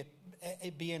 68,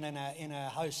 being in a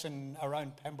house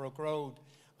around Pembroke Road,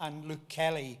 and Luke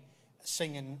Kelly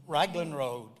singing Raglan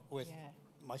Road with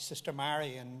my sister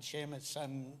Mary and Seamus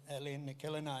and Elaine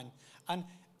McKillenine. And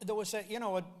there was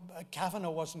Kavanagh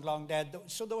wasn't long dead.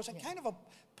 So there was a kind of a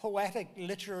poetic,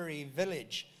 literary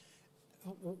village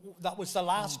that was the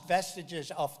last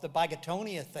vestiges of the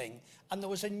Bagatonia thing. And there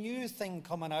was a new thing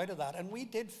coming out of that. And we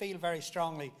did feel very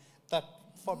strongly that,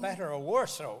 for better or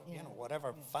worse, you know,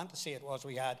 whatever fantasy it was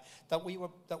we had, that we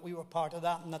were part of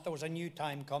that, and that there was a new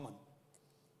time coming.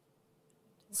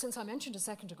 Since I mentioned a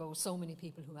second ago so many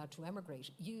people who had to emigrate,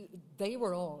 they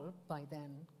were all by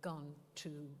then gone to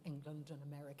England and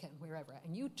America and wherever,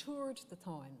 and you toured the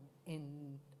Táin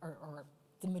or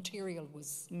the material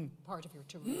was part of your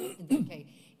tour in the UK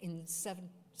in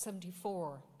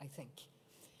 74, I think,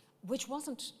 which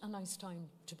wasn't a nice time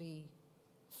to be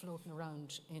floating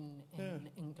around in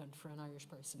England for an Irish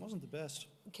person. It wasn't the best.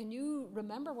 Can you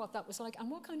remember what that was like, and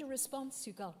what kind of response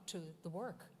you got to the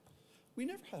work? We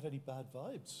never had any bad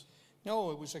vibes.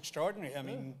 No, it was extraordinary. I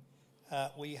mean,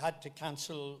 we had to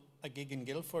cancel a gig in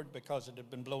Guildford because it had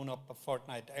been blown up a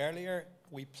fortnight earlier.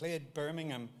 We played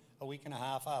Birmingham a week and a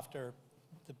half after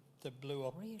the blew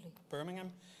up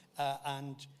Birmingham.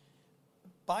 And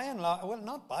by and large, well,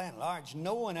 not by and large,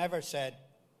 no one ever said,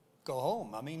 go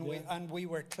home. I mean, we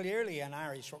were clearly an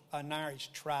Irish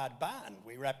trad band.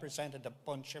 We represented a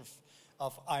bunch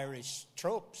of Irish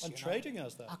tropes. And trading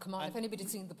as that. Oh, come on, if anybody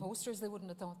had seen the posters, they wouldn't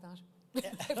have thought that.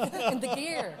 And the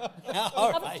gear. We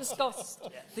haven't discussed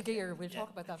the gear. We'll talk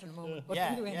about that in a moment. But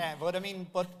anyway. But I mean,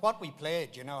 what we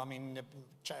played, you know, I mean, it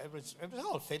was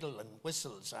all fiddle and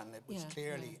whistles, and it was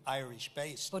clearly Irish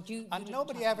based. But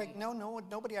nobody ever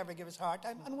gave us a hard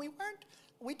time, and we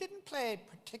didn't play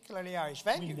particularly Irish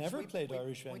venues. We never played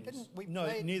Irish venues.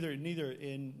 Neither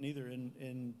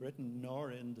in Britain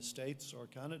nor in the States or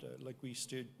Canada. Like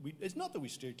it's not that we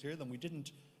steered clear of them. We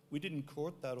didn't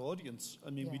court that audience. I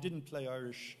mean, we didn't play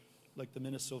Irish, like the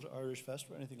Minnesota Irish Fest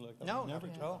or anything like that. No, we never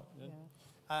did.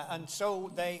 And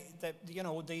so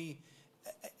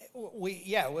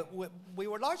we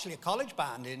were largely a college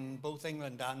band in both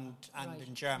England and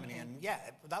in Germany, and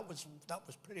that was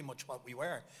pretty much what we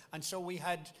were. And so we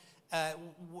had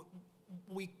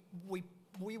we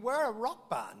were a rock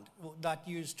band that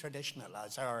used traditional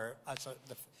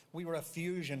we were a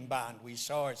fusion band. We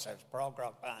saw ourselves prog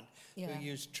rock band who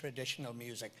used traditional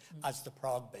music as the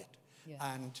prog bit.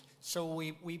 Yeah. And so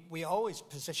we always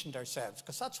positioned ourselves,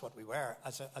 because that's what we were,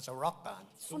 as a rock band.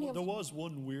 So there was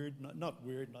one weird night, not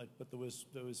weird night, but there was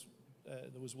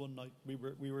one night we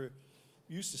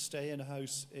used to stay in a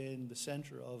house in the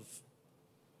centre of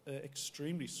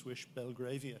extremely swish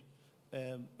Belgravia.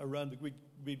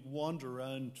 We'd wander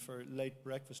around for late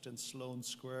breakfast in Sloane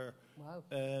Square. Wow.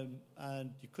 And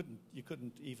you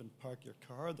couldn't even park your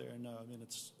car there now. I mean,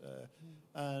 it's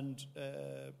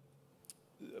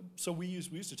so we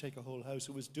used to take a whole house.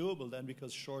 It was doable then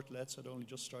because short lets had only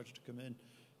just started to come in,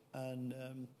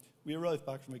 and we arrived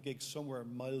back from a gig somewhere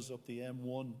miles up the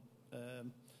M1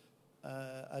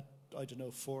 at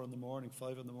 4 in the morning,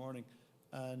 5 in the morning,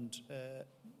 and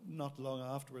not long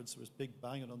afterwards there was big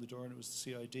banging on the door, and it was the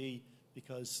CID,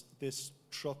 because this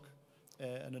truck,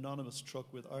 an anonymous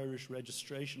truck with Irish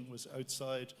registration, was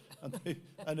outside,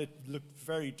 and it looked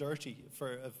very dirty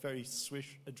for a very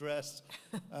swish address,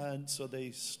 and so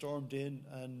they stormed in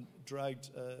and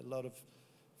dragged a lot of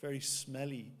very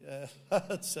smelly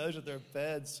hats out of their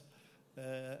beds,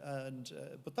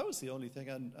 but that was the only thing,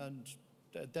 and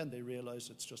then they realised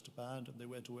it's just a band, and they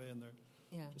went away, and they're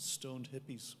just stoned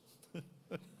hippies.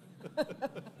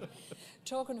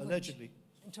 Allegedly.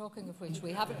 Talking of which,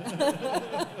 we haven't.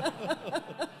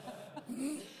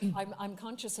 I'm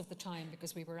conscious of the time,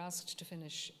 because we were asked to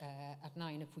finish at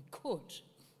 9 if we could.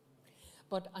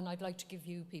 And I'd like to give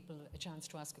you people a chance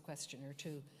to ask a question or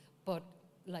two. But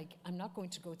I'm not going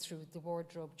to go through the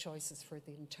wardrobe choices for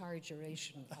the entire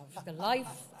duration of the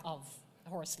life of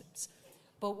Horslips.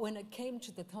 But when it came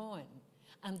to the Táin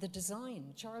and the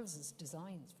design, Charles's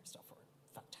designs for stuff were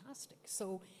fantastic.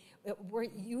 So.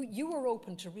 You were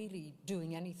open to really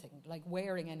doing anything, like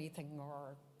wearing anything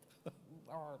or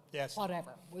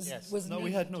whatever.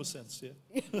 We had no sense, I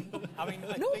mean,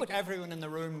 I think everyone in the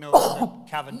room knows that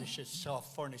Cavendish's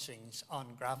soft furnishings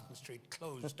on Grafton Street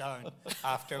closed down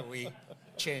after we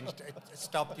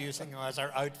stopped using them as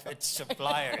our outfit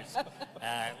suppliers.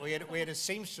 We had a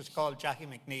seamstress called Jackie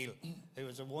McNeil, who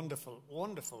was a wonderful,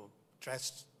 wonderful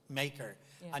dress maker,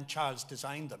 and Charles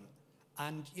designed them.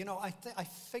 And, you know, I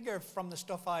figure from the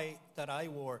stuff that I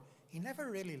wore, he never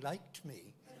really liked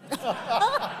me.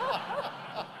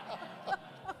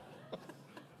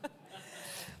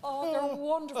 Oh, they're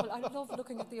wonderful. I love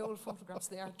looking at the old photographs.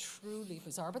 They are truly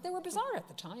bizarre. But they were bizarre at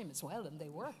the time as well, and they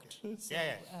worked. So,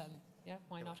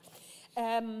 why not?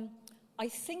 I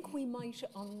think we might,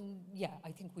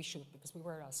 I think we should, because we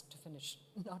were asked to finish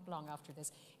not long after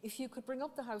this. If you could bring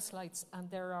up the house lights, and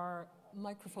there are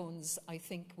microphones, I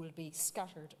think, will be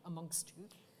scattered amongst you,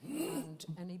 and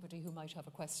anybody who might have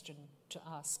a question to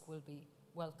ask will be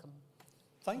welcome.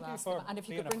 Thank you for and if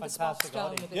you being could bring a the spots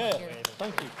down fantastic a bit here.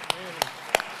 Thank you.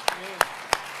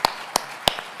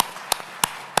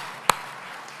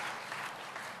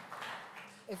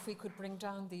 If we could bring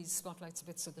down these spotlights a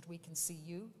bit so that we can see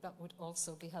you, that would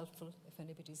also be helpful if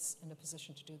anybody's in a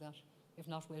position to do that. If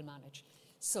not, we'll manage.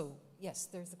 So, yes,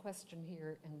 there's a question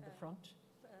here in the front.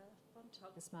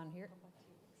 This man here.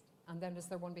 And then is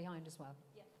there one behind as well?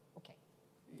 Yeah. Okay.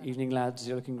 Evening, lads.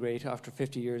 You're looking great after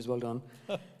 50 years. Well done.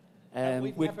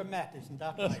 We've never met, isn't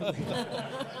that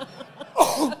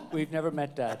right? We've never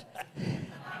met, Dad.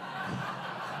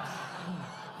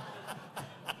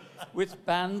 With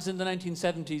bands in the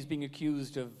 1970s being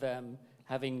accused of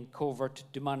having covert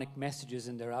demonic messages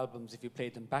in their albums if you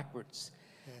played them backwards,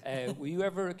 were you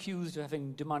ever accused of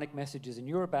having demonic messages in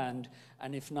your band?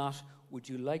 And if not, would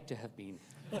you like to have been?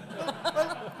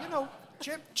 Well, you know,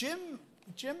 Jim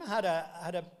had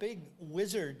a big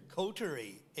wizard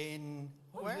coterie in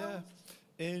Where? Yeah.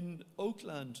 In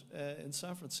Oakland, in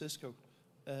San Francisco,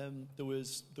 there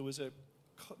was a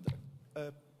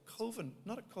coven,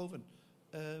 not a coven.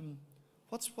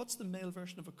 What's the male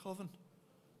version of a coven?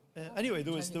 Anyway,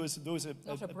 there was a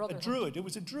druid. It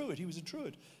was a druid. He was a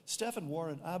druid. Stephen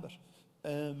Warren Abbott,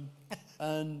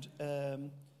 and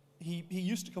he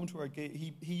used to come to our gate.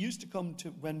 He used to come to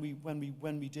when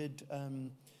we did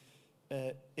an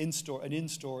in-store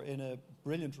in a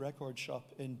brilliant record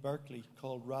shop in Berkeley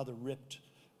called Rather Ripped,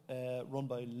 run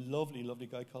by a lovely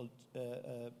guy called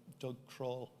Doug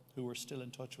Kroll, who we're still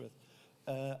in touch with,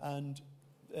 and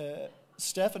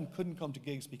Stephen couldn't come to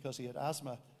gigs because he had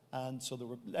asthma, and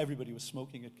so everybody was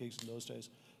smoking at gigs in those days,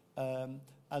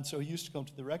 and so he used to come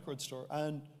to the record store.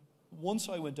 And once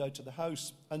I went out to the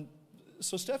house, and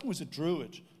so Stephen was a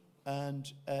druid,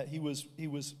 and he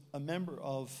was a member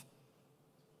of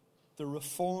the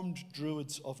Reformed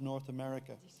Druids of North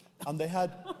America, and they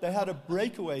had a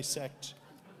breakaway sect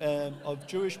of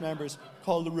Jewish members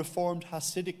called the Reformed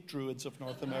Hasidic Druids of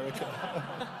North America,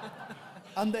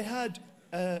 and they had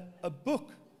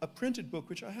a printed book,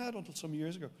 which I had until some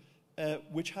years ago,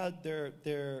 which had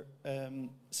their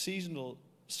seasonal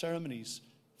ceremonies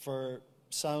for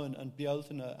Samhain and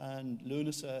Bealtaine and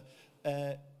Lunasa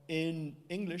in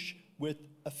English with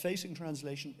a facing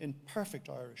translation in perfect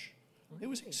Irish. It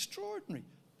was extraordinary.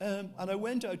 And I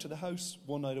went out to the house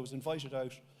one night. I was invited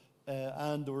out,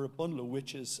 and there were a bundle of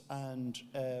witches and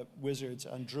wizards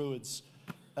and druids,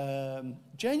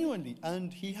 genuinely.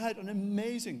 And he had an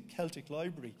amazing Celtic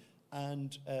library.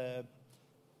 And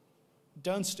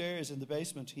downstairs in the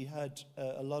basement, he had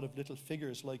a lot of little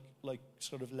figures, like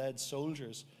sort of lead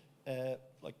soldiers,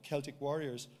 like Celtic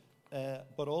warriors,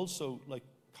 but also like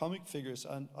comic figures.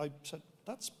 And I said,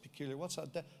 "That's peculiar. What's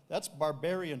that? That's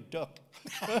barbarian duck."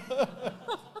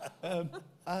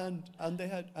 And they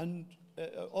had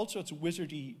all sorts of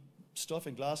wizardy stuff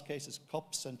in glass cases,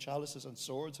 cups and chalices and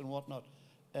swords and whatnot,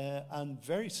 and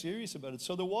very serious about it.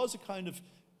 So there was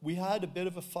we had a bit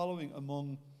of a following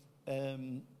among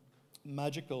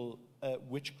magical,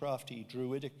 witchcrafty,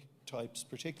 druidic types,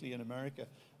 particularly in America,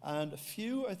 and a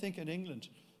few, I think, in England.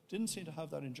 Didn't seem to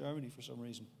have that in Germany for some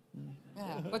reason.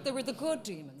 Yeah, but they were the good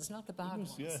demons, not the bad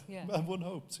ones. Yeah. One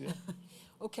hopes, yeah.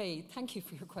 Okay, thank you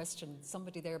for your question.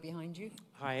 Somebody there behind you.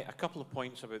 Hi, a couple of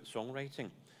points about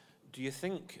songwriting. Do you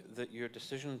think that your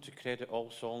decision to credit all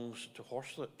songs to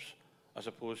Horslips as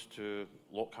opposed to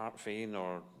Lockhart Fane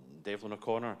or Devlin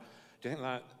O'Connor, do you think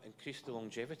that increased the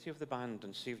longevity of the band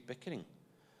and saved bickering?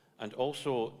 And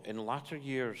also, in latter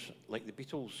years, like the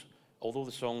Beatles, although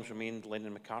the songs remained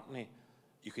Lennon-McCartney,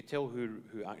 you could tell who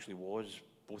actually was,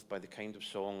 both by the kind of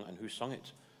song and who sung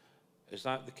it. Is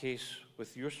that the case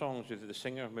with your songs, that the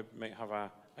singer might have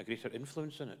a greater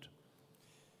influence in it?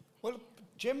 Well,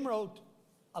 Jim wrote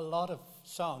a lot of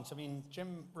songs. I mean,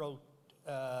 Jim wrote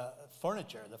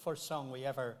Furniture, the first song we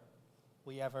ever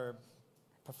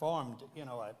performed,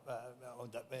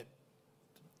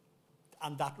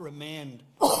 and that remained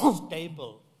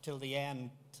stable till the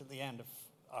end of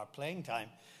our playing time.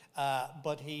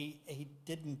 But he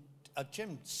didn't.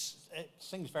 Jim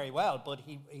sings very well, but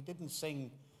he didn't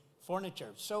sing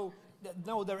Furniture. So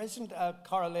no, there isn't a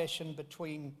correlation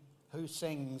between who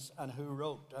sings and who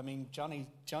wrote. I mean, Johnny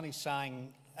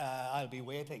sang "I'll Be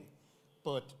Waiting,"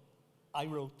 but I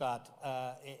wrote that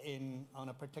on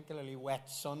a particularly wet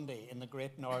Sunday in the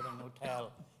Great Northern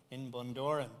Hotel in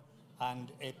Bundoran,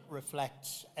 and it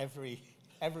reflects every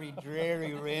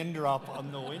dreary raindrop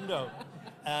on the window.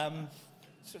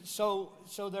 So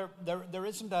there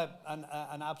isn't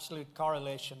an absolute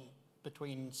correlation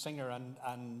between singer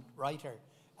and writer.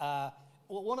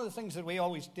 One of the things that we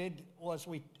always did was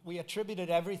we attributed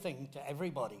everything to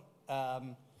everybody.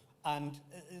 And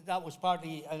that was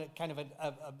partly a kind of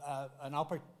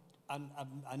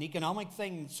an economic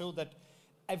thing, so that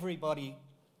everybody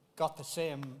got the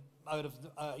same out of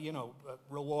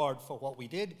reward for what we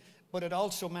did. But it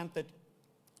also meant that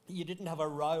you didn't have a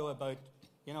row about,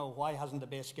 why hasn't the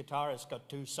bass guitarist got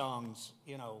 2 songs,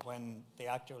 when the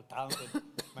actual talented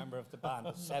member of the band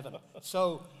has 7.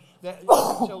 So it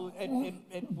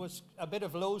was a bit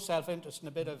of low self-interest and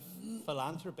a bit of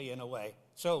philanthropy in a way.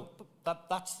 So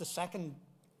that's the second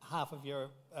half of your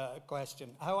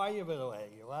question. How are you, by the way?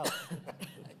 You well?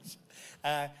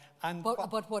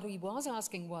 But what he was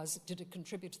asking was, did it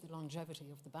contribute to the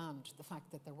longevity of the band? The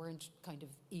fact that there weren't kind of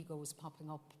egos popping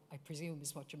up, I presume,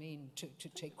 is what you mean, to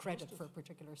take credit for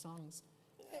particular songs.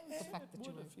 The fact that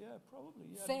you were probably,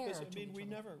 fair. Because, I mean, we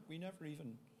never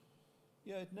even,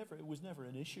 it was never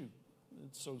an issue.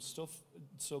 So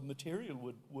material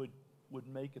would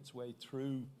make its way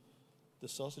through the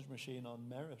sausage machine on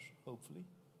merit, hopefully.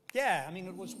 Yeah, I mean,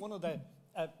 it was one of they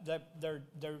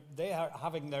are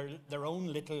having their own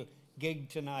little gig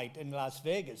tonight in Las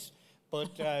Vegas.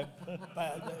 But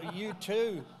you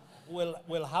too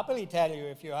will happily tell you,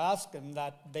 if you ask them,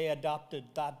 that they adopted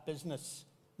that business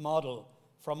model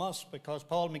from us, because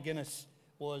Paul McGuinness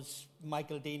was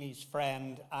Michael Deeney's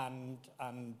friend and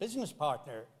business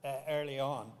partner early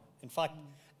on. In fact,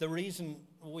 the reason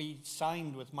we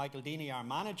signed with Michael Deeney, our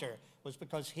manager, was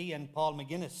because he and Paul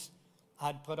McGuinness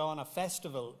had put on a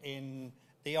festival in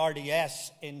the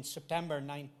RDS in September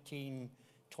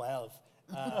 1912.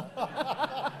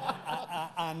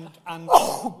 And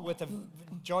with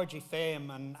Georgie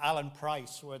Fame and Alan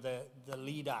Price were the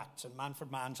lead acts, and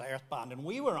Manfred Mann's Earth Band, and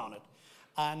we were on it.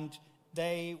 And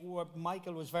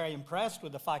Michael was very impressed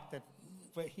with the fact that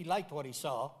he liked what he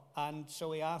saw, and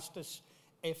so he asked us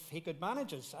if he could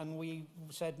manage us, and we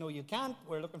said, no, you can't.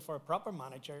 We're looking for a proper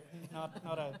manager,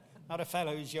 not a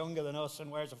fellow who's younger than us and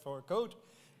wears a fur coat.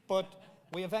 But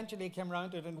we eventually came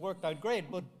around to it and worked out great.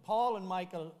 But Paul and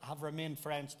Michael have remained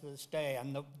friends to this day,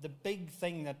 and the big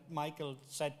thing that Michael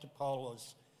said to Paul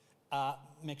was,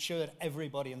 make sure that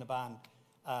everybody in the band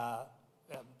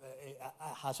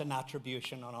has an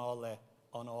attribution on all the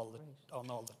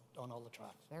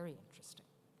tracks. Very interesting.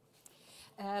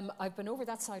 I've been over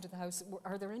that side of the house.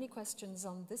 Are there any questions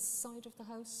on this side of the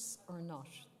house or not?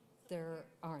 There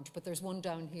aren't, but there's one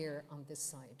down here on this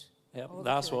side. Yeah,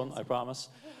 last one, I promise.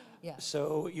 Yeah.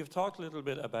 So you've talked a little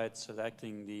bit about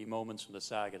selecting the moments from the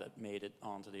saga that made it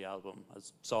onto the album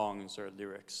as songs or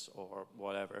lyrics or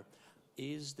whatever.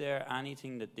 Is there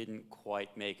anything that didn't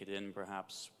quite make it in,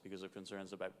 perhaps because of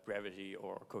concerns about brevity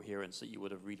or coherence, that you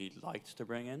would have really liked to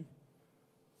bring in?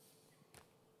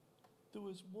 There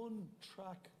was one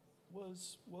track,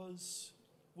 was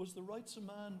The Rights of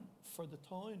Man for the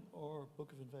Táin or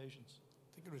Book of Invasions?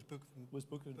 I think it was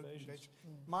Book of Invasions.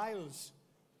 Miles,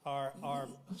 our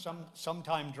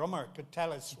sometime drummer, could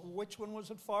tell us which one was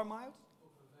it for, Miles?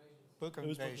 Book of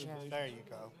Invasions. Book of Invasions. There you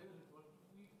go.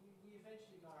 We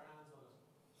eventually got our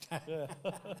hands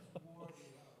on it.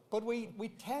 But we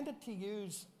tended to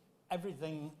use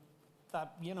everything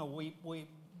that, you know, we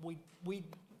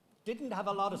didn't have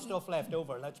a lot of stuff left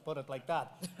over, let's put it like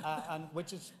that, and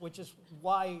which is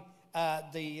why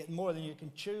the More Than You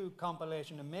Can Chew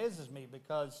compilation amazes me,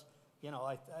 because, you know,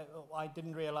 I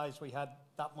didn't realize we had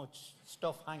that much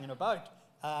stuff hanging about.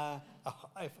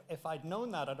 If I'd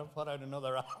known that, I'd have put out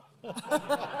another album.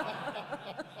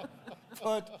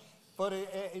 but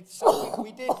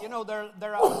we did. You know,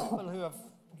 there are people who have,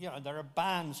 you know, there are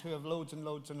bands who have loads and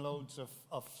loads and loads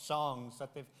of songs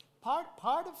that they've.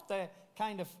 Part of the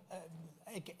kind of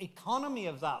economy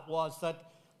of that was that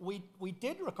we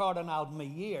did record an album a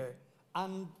year,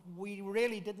 and we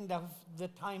really didn't have the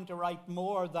time to write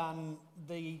more than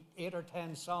the 8 or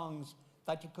 10 songs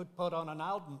that you could put on an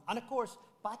album. And of course,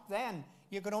 back then,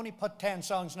 you could only put 10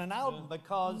 songs in an album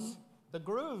because the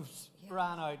grooves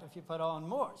ran out if you put on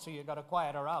more. So you got a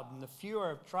quieter album, the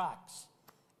fewer tracks.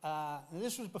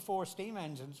 This was before steam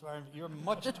engines, where you're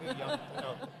much too young to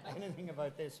know anything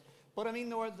about this. But I mean,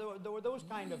 there were those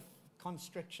kind of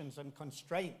constrictions and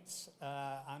constraints,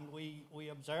 and we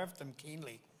observed them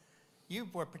keenly. You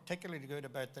were particularly good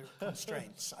about the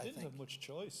constraints, I think. Didn't have much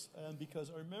choice, because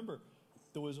I remember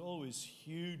there was always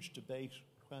huge debate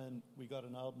when we got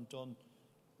an album done.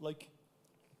 Like,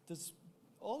 there's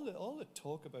all the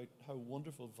talk about how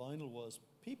wonderful vinyl was.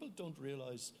 People don't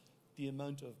realise the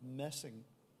amount of messing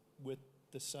with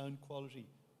the sound quality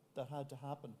that had to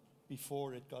happen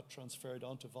before it got transferred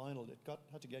onto vinyl. It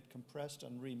had to get compressed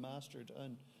and remastered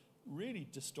and really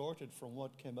distorted from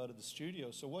what came out of the studio.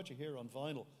 So what you hear on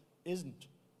vinyl isn't,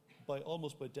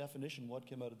 almost by definition, what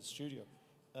came out of the studio.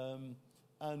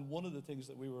 And one of the things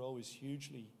that we were always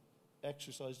hugely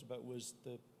exercised about was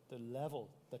the level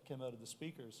that came out of the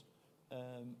speakers.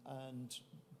 And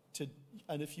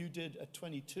if you did a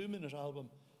 22-minute album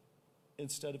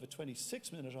instead of a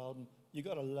 26-minute album, you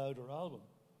got a louder album.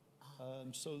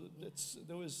 So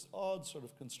there was odd sort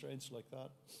of constraints like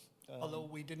that. Although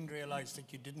we didn't realise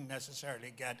that you didn't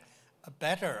necessarily get a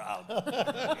better album.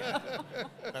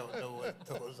 There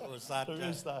was that. There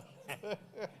is that.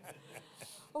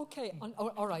 Okay,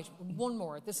 all right, one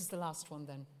more. This is the last one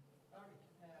then.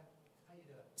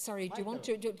 Sorry, do you want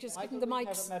to just give him the mic?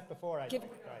 Never met before, I think.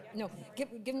 Right. No, give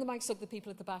him the mic so the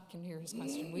people at the back can hear his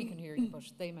question. We can hear you, but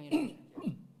they may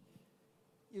not.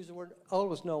 You were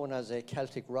always known as a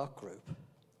Celtic rock group.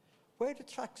 Where did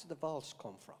Tracks of the Vaults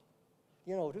come from?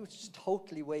 You know, it was just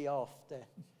totally way off the...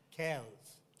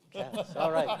 Kells.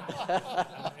 All right.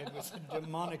 It was a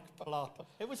demonic plot.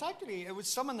 It was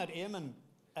someone that Eamon,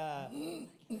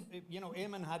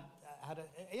 Eamon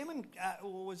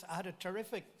had a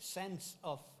terrific sense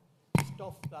of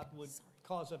stuff that would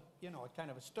cause a kind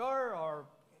of a stir or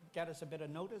get us a bit of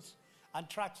notice. And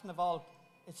Tracks in the Vault,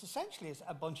 it's essentially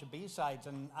a bunch of B-sides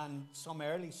and some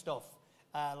early stuff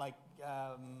like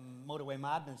Motorway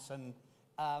Madness and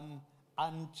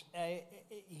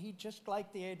he just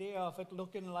liked the idea of it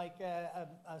looking like a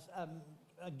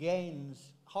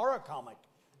Gaines horror comic,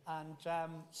 and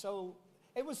so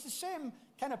it was the same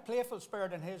kind of playful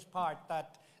spirit in his part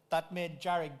that made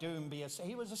Jarek Doom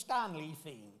he was a Stan Lee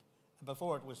fiend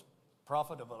before it was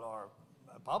profitable or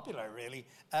popular, really,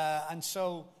 and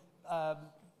so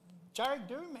Jarek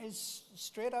Doom is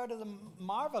straight out of the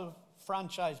Marvel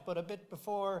franchise, but a bit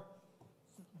before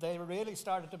they really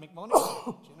started to make money,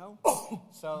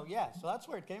 So that's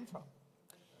where it came from.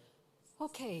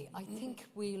 Okay, I think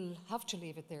we'll have to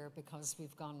leave it there because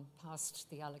we've gone past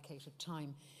the allocated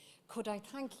time. Could I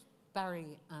thank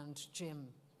Barry and Jim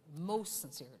most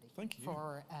sincerely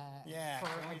for a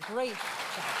great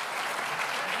chat.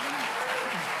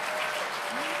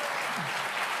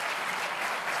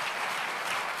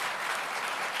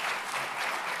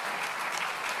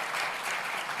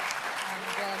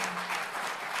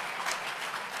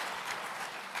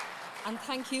 And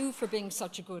thank you for being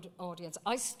such a good audience.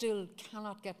 I still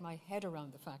cannot get my head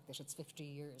around the fact that it's 50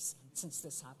 years since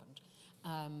this happened.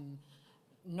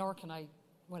 Nor can I,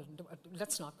 well,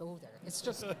 let's not go there. It's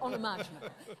just unimaginable.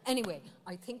 Anyway,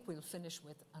 I think we'll finish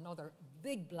with another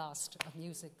big blast of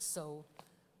music. So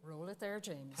roll it there,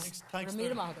 James. Thanks. Thank you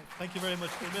very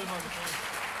much.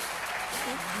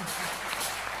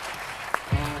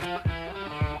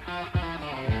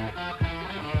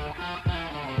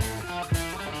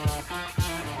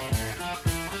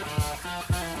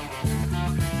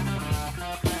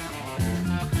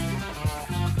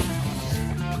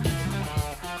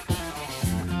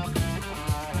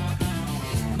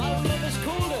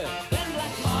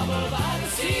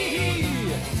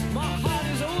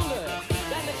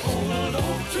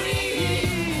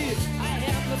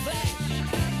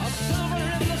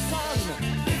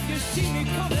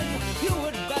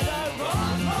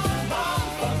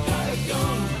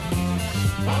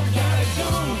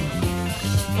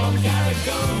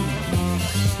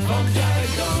 From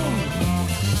Jarek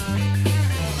Doom.